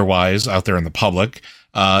otherwise out there in the public.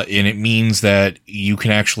 And it means that you can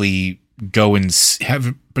actually go and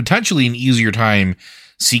have potentially an easier time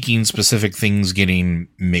seeking specific things getting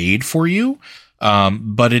made for you.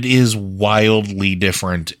 But it is wildly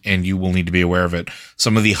different and you will need to be aware of it.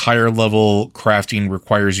 Some of the higher level crafting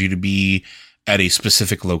requires you to be at a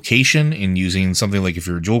specific location, and using something like if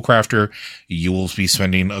you're a jewel crafter, you will be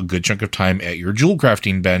spending a good chunk of time at your jewel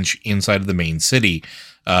crafting bench inside of the main city.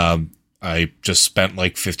 I just spent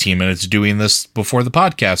like 15 minutes doing this before the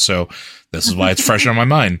podcast, so this is why it's fresh on my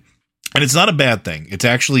mind. And it's not a bad thing. It's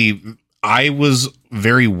actually, I was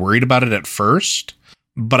very worried about it at first,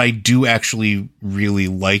 but I do actually really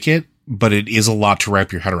like it, but it is a lot to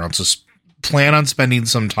wrap your head around. So plan on spending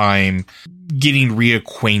some time getting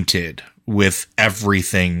reacquainted with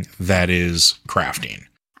everything that is crafting.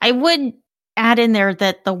 I would add in there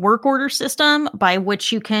that the work order system by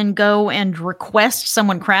which you can go and request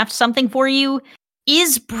someone craft something for you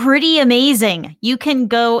is pretty amazing. You can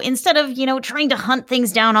go, instead of, trying to hunt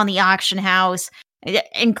things down on the auction house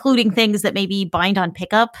including things that maybe bind on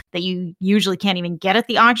pickup that you usually can't even get at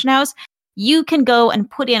the auction house, you can go and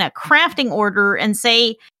put in a crafting order and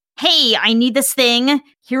say, hey, I need this thing.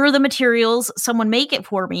 Here are the materials. Someone make it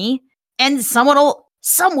for me. And someone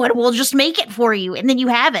will just make it for you. And then you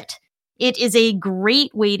have it. It is a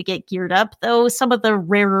great way to get geared up, though some of the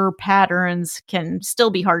rarer patterns can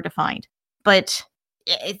still be hard to find. But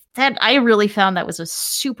that I really found that was a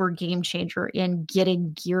super game changer in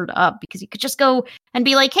getting geared up, because you could just go and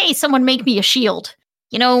be like, hey, someone make me a shield.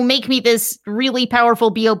 Make me this really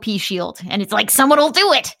powerful BOP shield. And it's like, someone will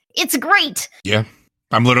do it. It's great. Yeah.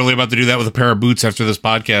 I'm literally about to do that with a pair of boots after this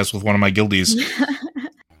podcast with one of my guildies.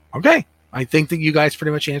 Okay. I think that you guys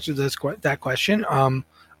pretty much answered that question.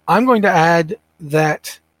 I'm going to add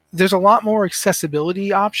that there's a lot more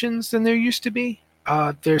accessibility options than there used to be.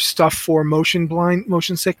 There's stuff for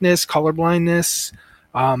motion sickness, color blindness,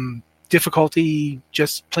 difficulty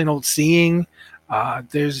just plain old seeing.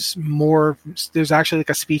 There's actually like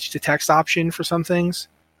a speech to text option for some things.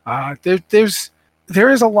 There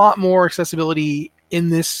is a lot more accessibility in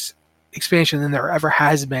this expansion than there ever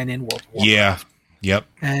has been in World of Warcraft. Yeah. Yep.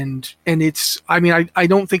 And it's, I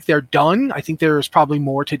don't think they're done. I think there's probably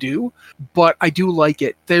more to do, but I do like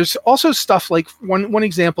it. There's also stuff like one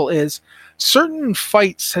example is certain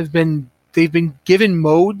fights they've been given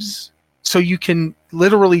modes so you can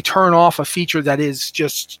literally turn off a feature that is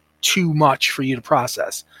just too much for you to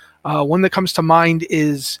process. One that comes to mind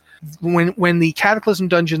is when the Cataclysm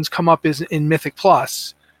dungeons come up in Mythic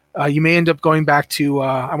Plus, you may end up going back to,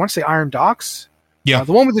 I want to say Iron Docks. Yeah.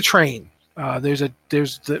 The one with the train. There's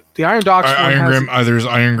the Iron Docks. There's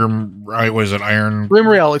Iron Grim. Right? What is it? Iron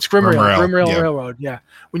Grimrail. It's Grimrail. Grimrail yeah. Railroad. Yeah.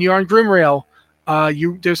 When you're on Grimrail,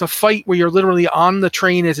 there's a fight where you're literally on the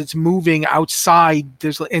train as it's moving outside.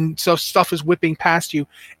 And so stuff is whipping past you.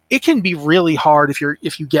 It can be really hard if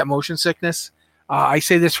you get motion sickness. I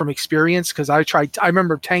say this from experience because I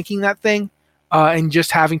remember tanking that thing, and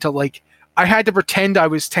just having to I had to pretend I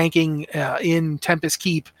was tanking in Tempest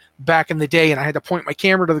Keep back in the day, and I had to point my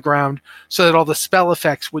camera to the ground so that all the spell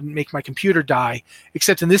effects wouldn't make my computer die.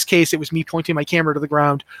 Except in this case, it was me pointing my camera to the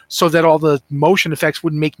ground so that all the motion effects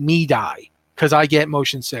wouldn't make me die, because I get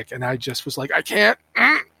motion sick, and I just was like, I can't.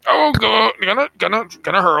 Oh god,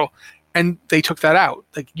 gonna hurl. And they took that out.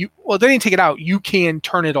 They didn't take it out. You can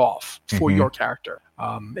turn it off for your character.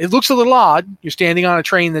 It looks a little odd. You're standing on a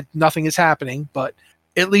train that nothing is happening, but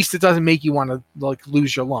at least it doesn't make you want to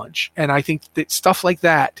lose your lunch. And I think that stuff like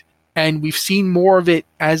that, and we've seen more of it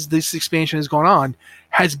as this expansion has gone on,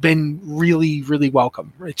 has been really, really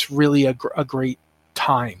welcome. It's really a great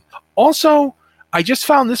time. Also, I just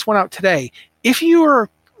found this one out today. If you are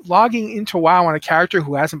logging into WoW on a character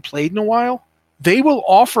who hasn't played in a while, they will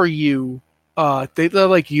offer you, they're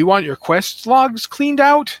like, you want your quest logs cleaned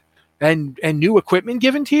out and new equipment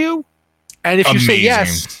given to you? And if you say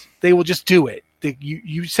yes, they will just do it.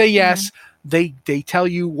 You say yes, they tell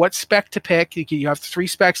you what spec to pick. You have 3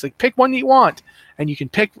 specs, pick one that you want, and you can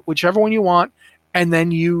pick whichever one you want, and then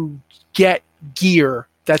you get gear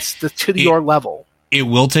that's your level. It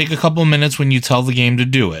will take a couple minutes when you tell the game to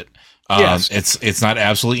do it. Yes. It's not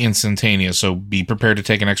absolutely instantaneous, so be prepared to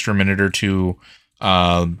take an extra minute or two,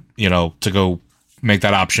 to go make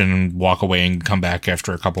that option and walk away and come back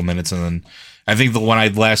after a couple minutes. And then I think the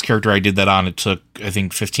last character I did that on, it took,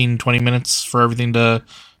 15, 20 minutes for everything to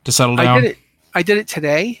settle down. I did it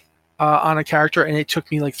today on a character, and it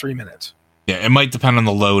took me 3 minutes. Yeah, it might depend on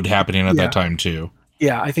the load happening at that time too.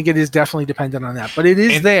 Yeah, I think it is definitely dependent on that, but it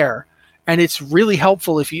is there, and it's really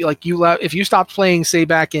helpful if you if you stopped playing, say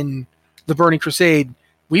back in the Burning Crusade.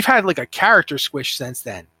 We've had a character squish since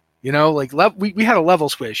then. We had a level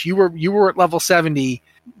squish. You were at level 70.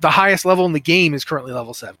 The highest level in the game is currently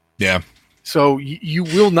level 7. Yeah. So you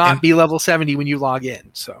will not be level 70 when you log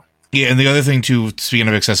in. So. Yeah, and the other thing too, speaking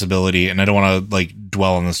of accessibility, and I don't want to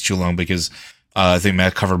dwell on this too long because I think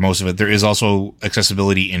Matt covered most of it. There is also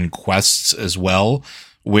accessibility in quests as well,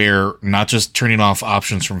 where not just turning off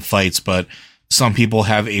options from fights, but some people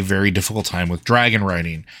have a very difficult time with dragon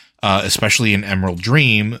riding, especially in Emerald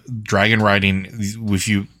Dream. Dragon riding,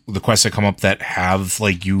 the quests that come up that have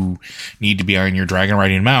you need to be on your dragon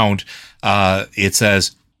riding mount, it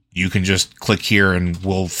says you can just click here and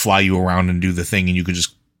we'll fly you around and do the thing, and you can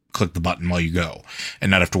just click the button while you go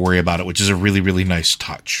and not have to worry about it, which is a really, really nice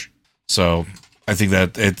touch. So I think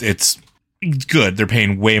that it's good. They're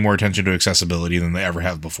paying way more attention to accessibility than they ever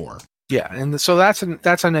have before. Yeah, and so that's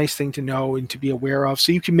a nice thing to know and to be aware of,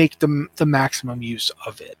 so you can make the maximum use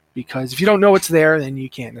of it. Because if you don't know it's there, then you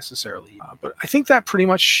can't necessarily. But I think that pretty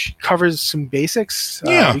much covers some basics.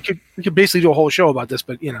 Yeah, we could basically do a whole show about this,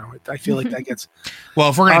 but I feel like that gets. Well,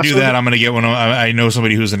 if we're gonna do that, I'm gonna get one. I know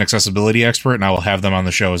somebody who's an accessibility expert, and I will have them on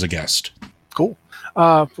the show as a guest. Cool.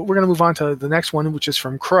 But we're gonna move on to the next one, which is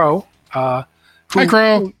from Crow. Hi,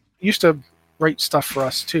 Crow. Who used to write stuff for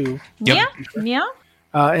us too. Yep. Yeah.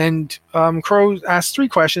 And Crow asked 3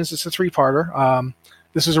 questions. It's a 3-parter.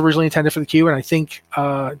 This was originally intended for the queue, and I think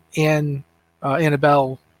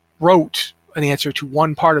Annabelle wrote an answer to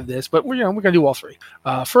one part of this, but we're going to do all 3.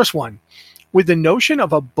 First one, with the notion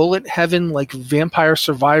of a bullet heaven like Vampire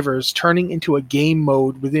Survivors turning into a game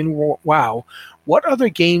mode within WoW, what other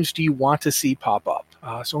games do you want to see pop up?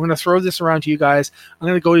 So I'm going to throw this around to you guys. I'm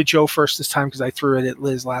going to go to Joe first this time because I threw it at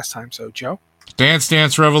Liz last time. So Joe? Dance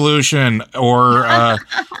Dance Revolution or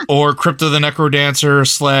Crypto the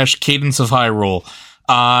Necrodancer / Cadence of Hyrule.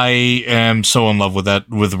 I am so in love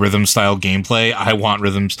with rhythm style gameplay. I want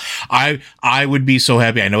rhythms. I would be so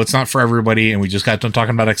happy. I know it's not for everybody, and we just got done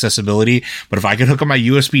talking about accessibility, but if I could hook up my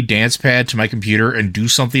USB dance pad to my computer and do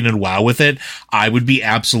something in WoW with it, I would be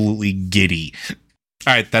absolutely giddy.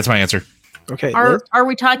 All right, that's my answer. Okay. Are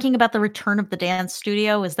we talking about the return of the dance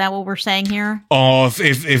studio? Is that what we're saying here? Oh,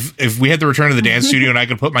 if we had the return of the dance studio and I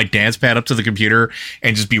could put my dance pad up to the computer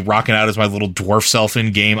and just be rocking out as my little dwarf self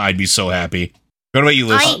in game, I'd be so happy. What about you,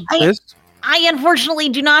 Liz? Liz? I unfortunately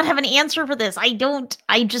do not have an answer for this. I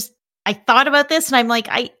thought about this and I'm like,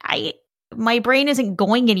 my brain isn't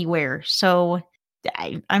going anywhere. So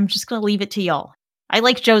I'm just going to leave it to y'all. I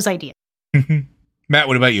like Joe's idea. Matt,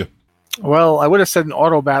 what about you? Well, I would have said an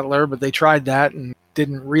auto battler, but they tried that and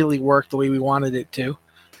didn't really work the way we wanted it to.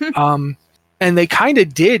 And they kind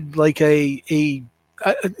of did like Torghast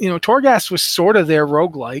was sort of their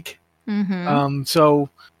roguelike. Mm-hmm. So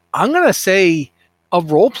I'm going to say a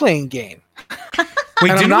role-playing game.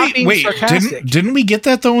 Wait, didn't we get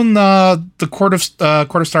that though in the Court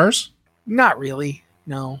of Stars? Not really.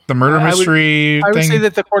 No. The murder mystery I would thing? say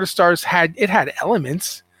that the Court of Stars had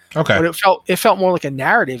elements. Okay. But it felt more like a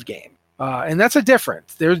narrative game. And that's a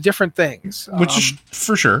difference. There's different things. Which is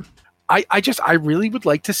for sure. I really would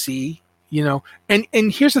like to see,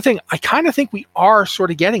 and here's the thing. I kind of think we are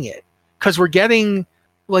sort of getting it because we're getting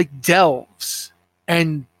like delves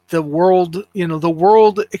and the world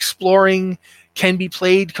exploring can be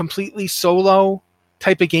played completely solo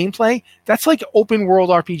type of gameplay. That's like open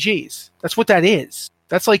world RPGs. That's what that is.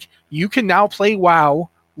 That's like you can now play WoW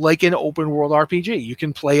like an open world RPG. You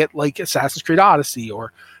can play it like Assassin's Creed Odyssey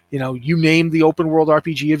or you name the open world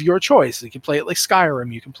RPG of your choice. You can play it like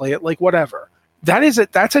Skyrim. You can play it like whatever.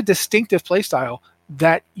 That's a distinctive play style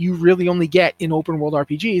that you really only get in open world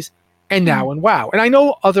RPGs and now in WoW. And I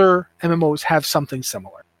know other MMOs have something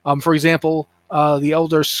similar. For example, the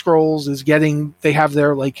Elder Scrolls they have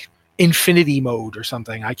their like Infinity mode or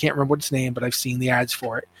something. I can't remember what it's named, but I've seen the ads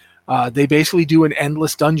for it. They basically do an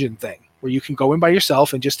endless dungeon thing where you can go in by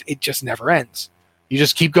yourself and it just never ends. You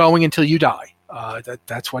just keep going until you die.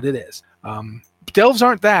 That's what it is. Delves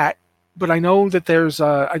aren't that, but I know that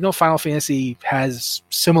I know Final Fantasy has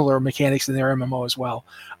similar mechanics in their MMO as well.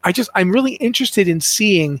 I'm really interested in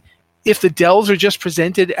seeing if the delves are just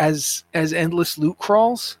presented as endless loot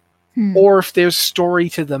crawls, or if there's story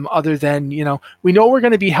to them other than, we know we're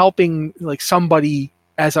going to be helping like somebody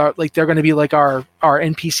as they're going to be like our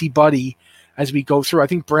NPC buddy as we go through. I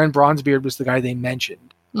think Bran Bronzebeard was the guy they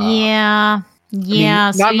mentioned. Yeah.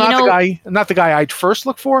 Yeah, not the guy I'd first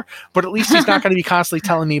look for, but at least he's not going to be constantly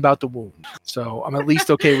telling me about the wound. So I'm at least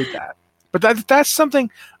okay with that. But that's something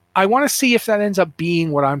I want to see if that ends up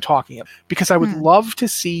being what I'm talking about, because I would love to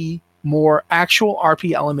see more actual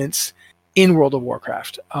RP elements in World of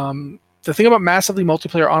Warcraft. The thing about massively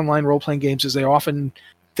multiplayer online role-playing games is they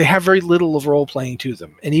have very little of role-playing to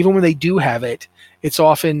them. And even when they do have it, it's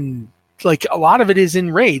often like a lot of it is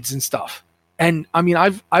in raids and stuff. And I mean,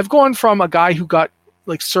 I've gone from a guy who got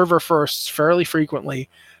like server firsts fairly frequently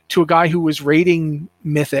to a guy who was raiding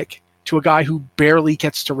Mythic to a guy who barely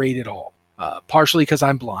gets to raid at all. Partially because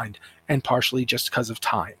I'm blind and partially just because of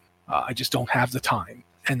time. I just don't have the time.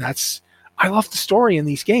 And I love the story in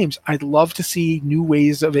these games. I'd love to see new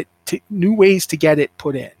ways to get it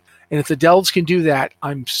put in. And if the delves can do that,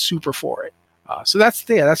 I'm super for it. So that's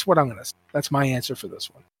what I'm going to say. That's my answer for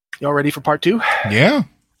this one. Y'all ready for part 2? Yeah.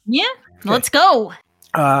 Yeah. Okay. Let's go.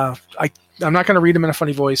 I'm not going to read them in a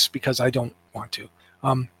funny voice because I don't want to.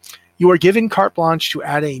 You are given carte blanche to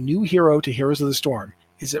add a new hero to Heroes of the Storm.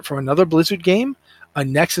 Is it from another Blizzard game, a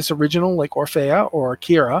Nexus original like Orphea or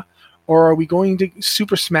Kira, or are we going to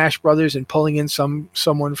Super Smash Brothers and pulling in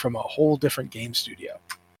someone from a whole different game studio?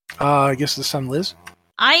 I guess the son Liz.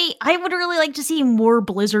 I would really like to see more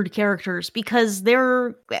Blizzard characters, because there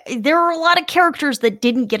are a lot of characters that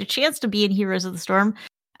didn't get a chance to be in Heroes of the Storm.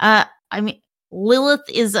 I mean, Lilith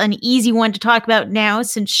is an easy one to talk about now,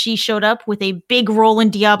 since she showed up with a big role in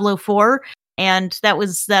Diablo 4, and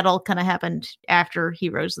that all kind of happened after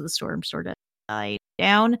Heroes of the Storm sort of died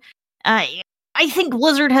down. I think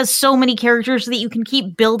Blizzard has so many characters that you can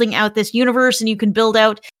keep building out this universe, and you can build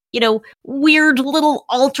out, weird little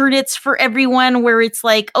alternates for everyone, where it's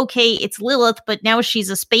like, okay, it's Lilith, but now she's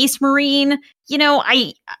a space marine.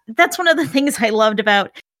 That's one of the things I loved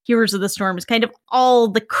about Heroes of the Storm, is kind of all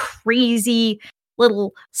the crazy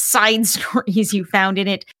little side stories you found in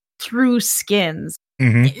it through skins.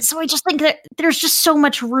 Mm-hmm. So I just think that there's just so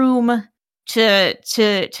much room to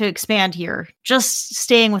expand here. Just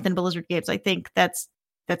staying within Blizzard games, I think that's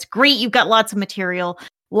great. You've got lots of material,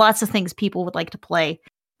 lots of things people would like to play.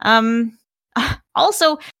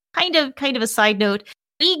 Also, kind of a side note,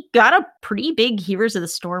 we got a pretty big Heroes of the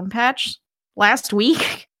Storm patch last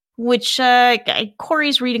week, which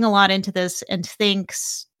Corey's reading a lot into this and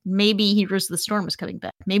thinks maybe Heroes of the Storm is coming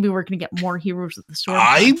back. Maybe we're going to get more Heroes of the Storm.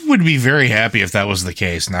 I would be very happy if that was the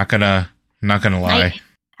case. Not gonna lie.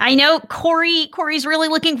 I know Corey's really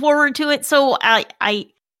looking forward to it, so I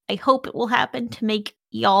hope it will happen to make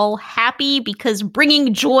y'all happy, because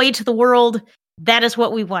bringing joy to the world, that is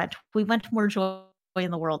what we want. We want more joy in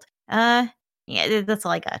the world. Yeah, that's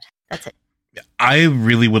all I got. That's it. I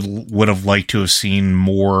really would have liked to have seen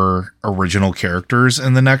more original characters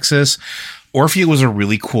in the Nexus. Orphea was a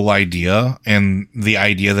really cool idea, and the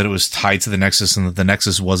idea that it was tied to the Nexus and that the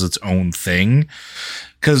Nexus was its own thing.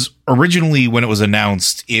 Because originally, when it was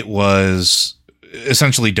announced, it was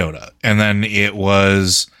essentially Dota, and then it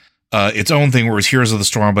was its own thing where it was Heroes of the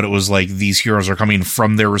Storm, but it was like these heroes are coming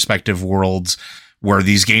from their respective worlds where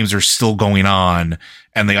these games are still going on,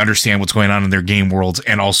 and they understand what's going on in their game worlds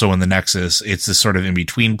and also in the Nexus. It's this sort of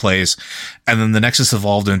in-between place. And then the Nexus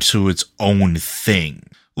evolved into its own thing.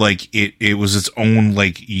 Like it was its own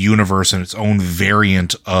like universe and its own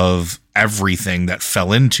variant of everything that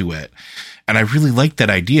fell into it. And I really liked that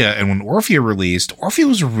idea. And when Orphea released, Orphea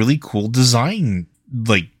was a really cool design,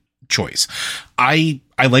 like, choice. I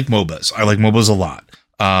like MOBAs. I like MOBAs a lot.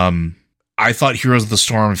 I thought Heroes of the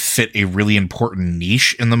Storm fit a really important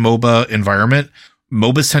niche in the MOBA environment.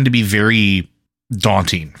 MOBAs tend to be very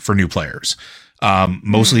daunting for new players.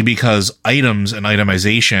 Mostly because items and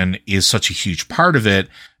itemization is such a huge part of it.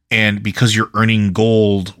 And because you're earning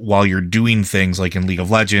gold while you're doing things like in League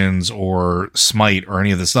of Legends or Smite or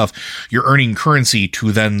any of this stuff, you're earning currency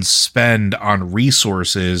to then spend on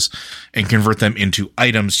resources and convert them into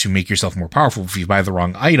items to make yourself more powerful. If you buy the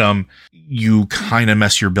wrong item, you kind of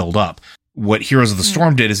mess your build up. What Heroes of the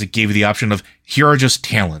Storm did is it gave you the option of, here are just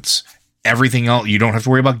talents. Everything else, you don't have to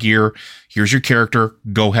worry about gear. Here's your character.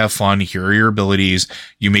 Go have fun. Here are your abilities.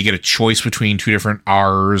 You may get a choice between two different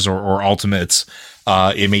R's or ultimates.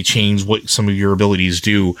 It may change what some of your abilities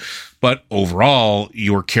do, but overall,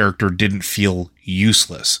 your character didn't feel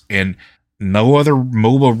useless. And no other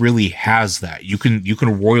MOBA really has that. You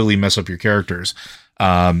can royally mess up your characters.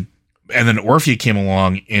 And then Orphea came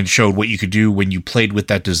along and showed what you could do when you played with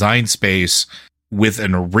that design space with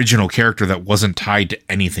an original character that wasn't tied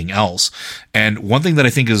to anything else. And one thing that I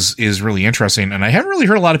think is really interesting, and I haven't really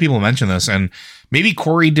heard a lot of people mention this, and maybe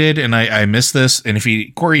Corey did, and I missed this. And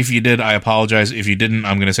Corey, if you did, I apologize. If you didn't,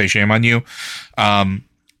 I'm going to say shame on you.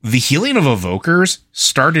 The healing of evokers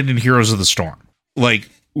started in Heroes of the Storm. Like,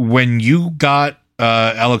 when you got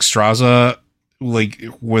Alexstrasza, like,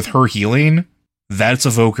 with her healing, that's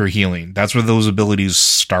evoker healing. That's where those abilities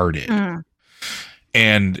started.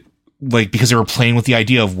 And like, because they were playing with the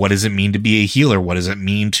idea of what does it mean to be a healer? What does it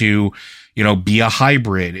mean to, be a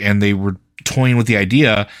hybrid? And they were toying with the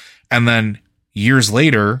idea. And then years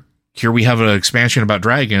later, here we have an expansion about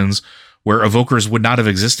dragons where evokers would not have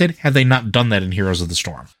existed had they not done that in Heroes of the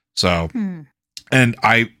Storm. So, and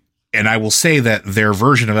I will say that their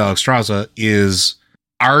version of Alexstrasza is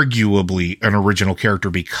arguably an original character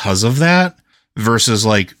because of that, versus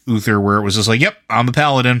like Uther, where it was just like, yep, I'm a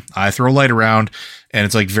paladin, I throw light around, and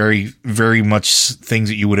it's like very, very much things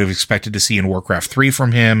that you would have expected to see in Warcraft 3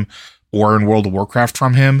 from him or in World of Warcraft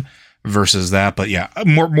from him versus that. But yeah,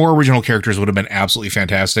 more original characters would have been absolutely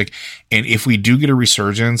fantastic. And if we do get a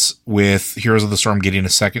resurgence with Heroes of the Storm getting a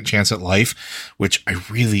second chance at life, which I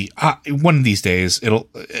really, one of these days, it'll,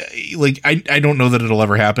 like, I don't know that it'll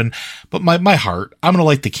ever happen, but my heart, I'm going to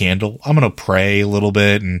light the candle. I'm going to pray a little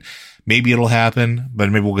bit, and maybe it'll happen, but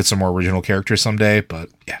maybe we'll get some more original characters someday. But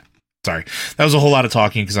yeah. Sorry, that was a whole lot of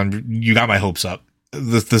talking because you got my hopes up.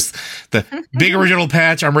 The big original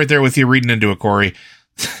patch. I'm right there with you, reading into it, Corey.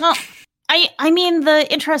 Well, I mean,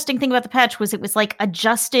 the interesting thing about the patch was it was like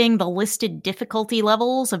adjusting the listed difficulty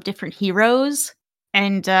levels of different heroes,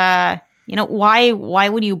 and why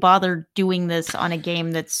would you bother doing this on a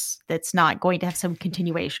game that's not going to have some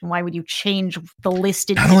continuation? Why would you change the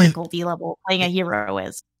listed difficulty level playing a hero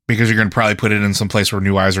is? Because you're going to probably put it in some place where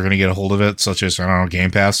new eyes are going to get a hold of it, such as, I don't know,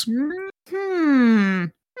 Game Pass.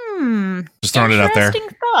 Just throwing it out there. Interesting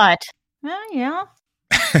thought. Yeah.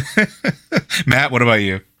 Matt, what about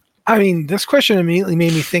you? I mean, this question immediately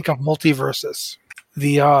made me think of Multiversus,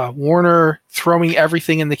 the Warner throwing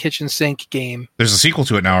everything in the kitchen sink game. There's a sequel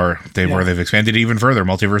to it now, where they've expanded it even further,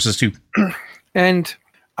 Multiversus 2. And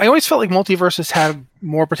I always felt like Multiversus had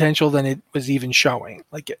more potential than it was even showing.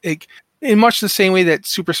 Like, in much the same way that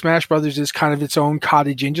Super Smash Brothers is kind of its own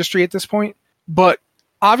cottage industry at this point. But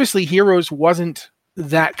obviously, Heroes wasn't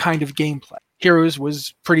that kind of gameplay. Heroes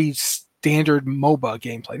was pretty standard MOBA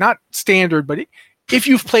gameplay. Not standard, but if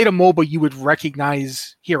you've played a MOBA, you would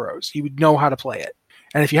recognize Heroes. You would know how to play it.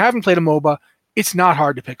 And if you haven't played a MOBA, it's not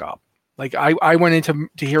hard to pick up. Like, I went into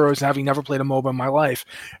Heroes having never played a MOBA in my life,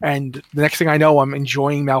 and the next thing I know, I'm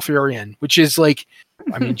enjoying Malfurion, which is like,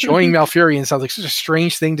 I'm enjoying Malfurion. Sounds like such a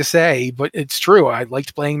strange thing to say, but it's true. I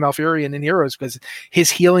liked playing Malfurion in Heroes because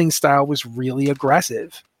his healing style was really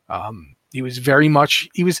aggressive. He was very much,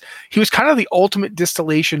 he was kind of the ultimate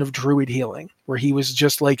distillation of druid healing, where he was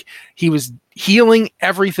just like, he was healing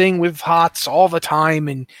everything with HOTS all the time,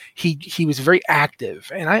 and he was very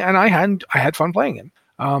active, and I had fun playing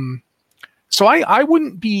him. So I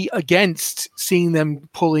wouldn't be against seeing them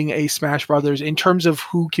pulling a Smash Brothers in terms of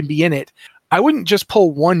who can be in it. I wouldn't just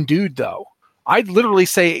pull one dude, though. I'd literally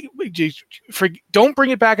say, don't bring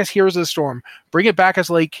it back as Heroes of the Storm. Bring it back as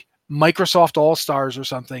like Microsoft All-Stars or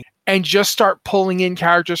something, and just start pulling in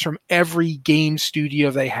characters from every game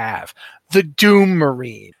studio they have. The Doom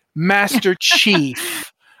Marine, Master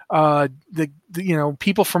Chief, the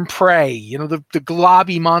people from Prey, the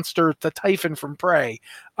globby monster, the Typhon from Prey,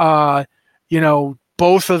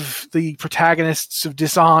 both of the protagonists of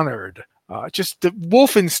Dishonored, just the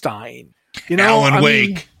Wolfenstein, Alan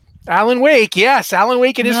Wake. Alan Wake, yes, Alan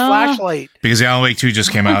Wake and his flashlight. Because Alan Wake 2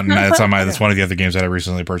 just came out, and that's that's one of the other games that I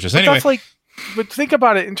recently purchased. Anyway. But think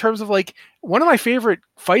about it in terms of like, one of my favorite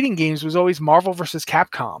fighting games was always Marvel versus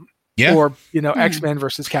Capcom. Yeah. Or, X-Men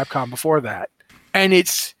versus Capcom before that. And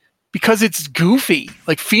it's because it's goofy.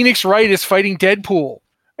 Like, Phoenix Wright is fighting Deadpool.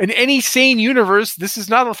 In any sane universe, this is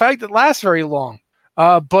not a fact that lasts very long.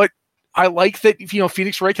 But I like that,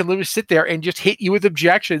 Phoenix Wright can literally sit there and just hit you with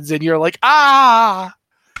objections, and you're like, I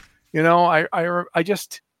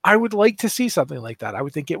would like to see something like that. I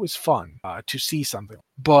would think it was fun to see something.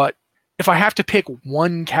 But if I have to pick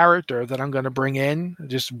one character that I'm going to bring in,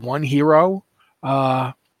 just one hero,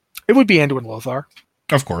 it would be Anduin Lothar.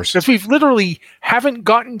 Of course. Because we've literally haven't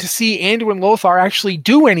gotten to see Anduin Lothar actually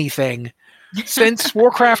do anything since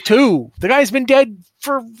Warcraft 2. The guy's been dead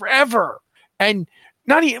forever. And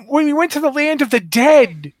not even when we went to the land of the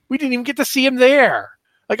dead, we didn't even get to see him there.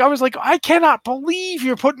 Like, I was like, I cannot believe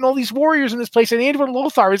you're putting all these warriors in this place, and Anduin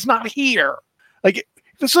Lothar is not here. Like,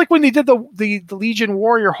 it's like when they did the Legion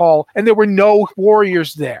Warrior Hall, and there were no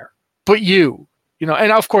warriors there, but you.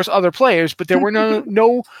 And of course other players, but there were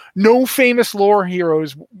no famous lore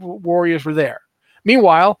heroes, warriors were there.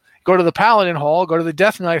 Meanwhile, go to the Paladin Hall, go to the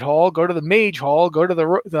Death Knight Hall, go to the Mage Hall, go to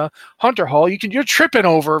the Hunter Hall. You're tripping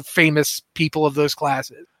over famous people of those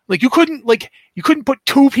classes. Like, you couldn't put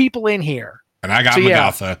two people in here. And I got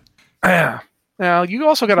Magatha. Yeah. Now, you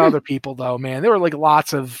also got other people, though, man. There were like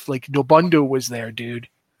lots of, like, Nobundu was there, dude.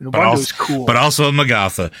 Nobundu's cool. But also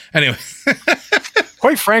Magatha. Anyway.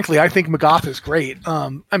 Quite frankly, I think Magatha's great.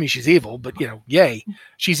 She's evil, but, yay.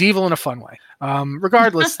 She's evil in a fun way.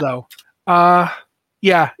 Regardless, though,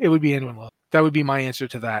 yeah, it would be Anduin Lothar. That would be my answer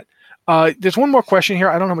to that. There's one more question here.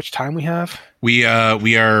 I don't know how much time we have. We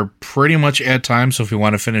are pretty much at time, so if you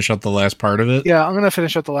want to finish up the last part of it. Yeah, I'm going to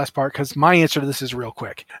finish up the last part because my answer to this is real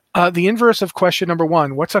quick. The inverse of question number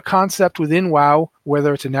 1, what's a concept within WoW,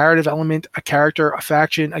 whether it's a narrative element, a character, a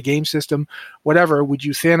faction, a game system, whatever, would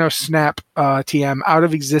you Thanos snap TM out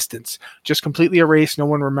of existence? Just completely erase, no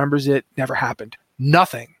one remembers it, never happened.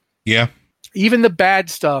 Nothing. Yeah. Even the bad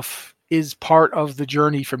stuff is part of the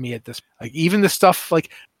journey for me at this. Like, even the stuff, like,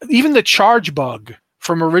 even the charge bug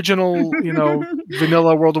from original,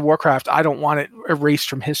 vanilla World of Warcraft, I don't want it erased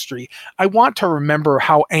from history. I want to remember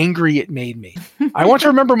how angry it made me. I want to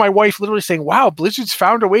remember my wife literally saying, wow, Blizzard's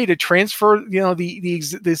found a way to transfer,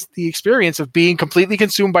 the experience of being completely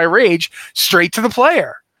consumed by rage straight to the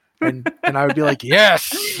player. And I would be like,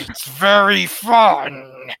 yes, it's very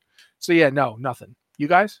fun. So yeah, no, nothing. You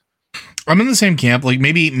guys? I'm in the same camp. Like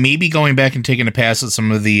maybe going back and taking a pass at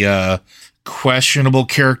some of the questionable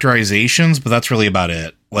characterizations, but that's really about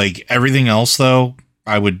it. Like everything else, though,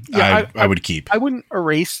 I would keep. I wouldn't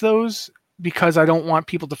erase those because I don't want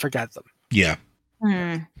people to forget them. Yeah.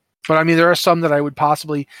 But I mean, there are some that I would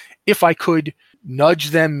possibly, if I could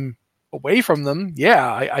nudge them away from them.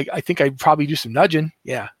 Yeah, I think I'd probably do some nudging.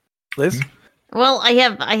 Yeah, Liz. Well, I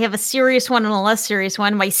have a serious one and a less serious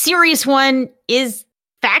one. My serious one is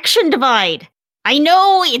faction divide. I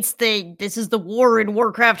know this is the war in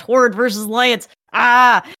Warcraft, Horde versus Alliance.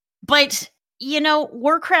 But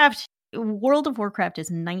World of Warcraft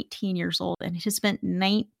is 19 years old, and it has spent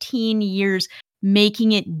 19 years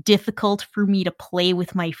making it difficult for me to play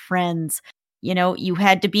with my friends. You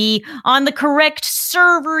had to be on the correct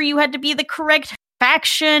server, you had to be the correct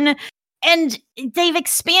faction, and they've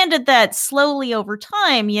expanded that slowly over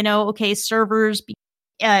time. Servers,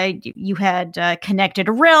 you had connected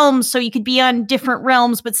realms, so you could be on different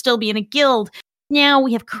realms but still be in a guild. Now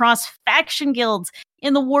we have cross-faction guilds.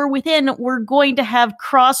 In the War Within, we're going to have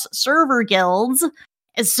cross-server guilds.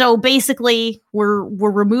 So basically, we're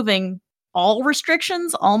removing all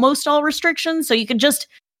restrictions, almost all restrictions, so you can just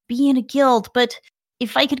be in a guild. But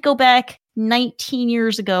if I could go back 19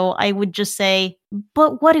 years ago, I would just say,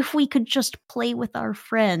 but what if we could just play with our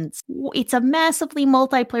friends? It's a massively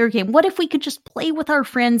multiplayer game. What if we could just play with our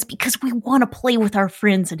friends because we want to play with our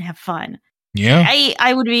friends and have fun? Yeah.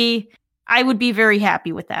 I would be very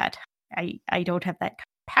happy with that. I don't have that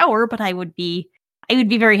power, but I would be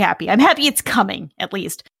very happy. I'm happy it's coming, at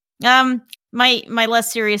least. My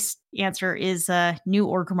less serious answer is New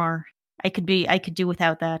Orgrimmar. I could do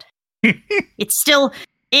without that. It's still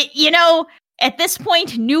at this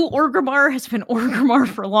point, New Orgrimmar has been Orgrimmar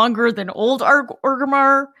for longer than old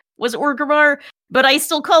Orgrimmar was Orgrimmar, but I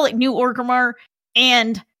still call it New Orgrimmar,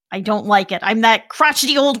 and I don't like it. I'm that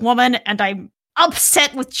crotchety old woman, and I'm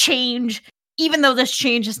upset with change, even though this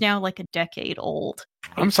change is now like a decade old.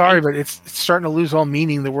 I'm sorry, but it's starting to lose all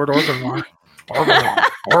meaning, the word Orgrimmar.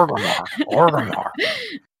 Orgrimmar.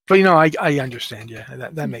 But I understand you.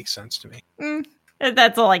 That makes sense to me.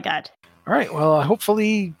 That's all I got. All right. Well,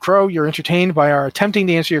 hopefully, Crow, you're entertained by our attempting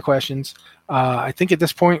to answer your questions. I think at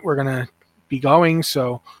this point we're going to be going.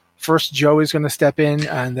 So first, Joe is going to step in,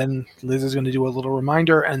 and then Liz is going to do a little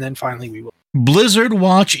reminder, and then finally we will. Blizzard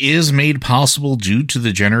Watch is made possible due to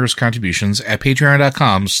the generous contributions at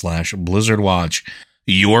patreon.com/BlizzardWatch.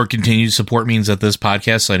 Your continued support means that this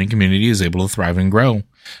podcast site and community is able to thrive and grow.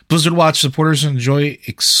 Blizzard Watch supporters enjoy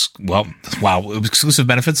exclusive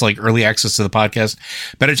benefits like early access to the podcast,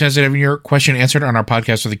 better chance at having your question answered on our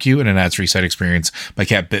podcast with a queue, and an ad-free site experience. My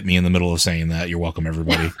cat bit me in the middle of saying that. You're welcome,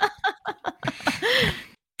 everybody.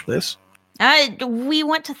 Liz? We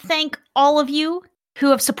want to thank all of you who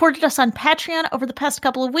have supported us on Patreon over the past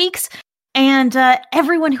couple of weeks. And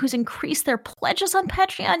everyone who's increased their pledges on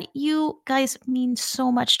Patreon, you guys mean so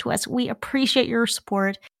much to us. We appreciate your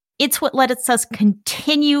support. It's what lets us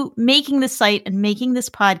continue making this site and making this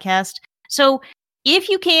podcast. So if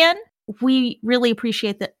you can, we really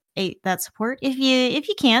appreciate that support. If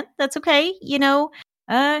you can't, that's okay.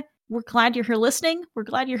 We're glad you're here listening. We're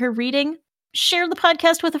glad you're here reading. Share the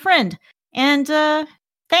podcast with a friend. And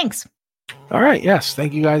thanks. All right. Yes.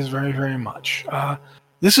 Thank you guys very, very much.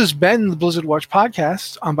 This has been the Blizzard Watch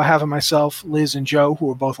podcast. On behalf of myself, Liz, and Joe,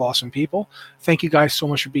 who are both awesome people, thank you guys so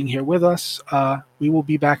much for being here with us. We will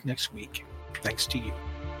be back next week. Thanks to you.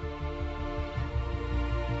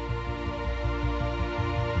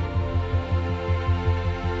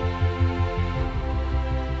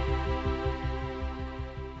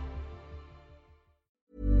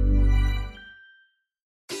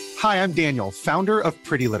 Hi, I'm Daniel, founder of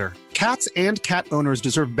Pretty Litter. Cats and cat owners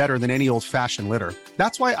deserve better than any old-fashioned litter.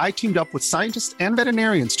 That's why I teamed up with scientists and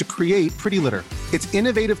veterinarians to create Pretty Litter. Its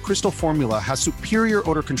innovative crystal formula has superior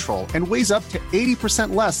odor control and weighs up to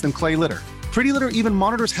 80% less than clay litter. Pretty Litter even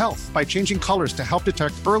monitors health by changing colors to help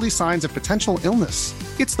detect early signs of potential illness.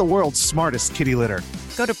 It's the world's smartest kitty litter.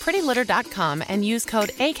 Go to prettylitter.com and use code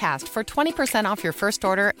ACAST for 20% off your first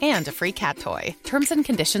order and a free cat toy. Terms and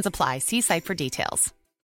conditions apply. See site for details.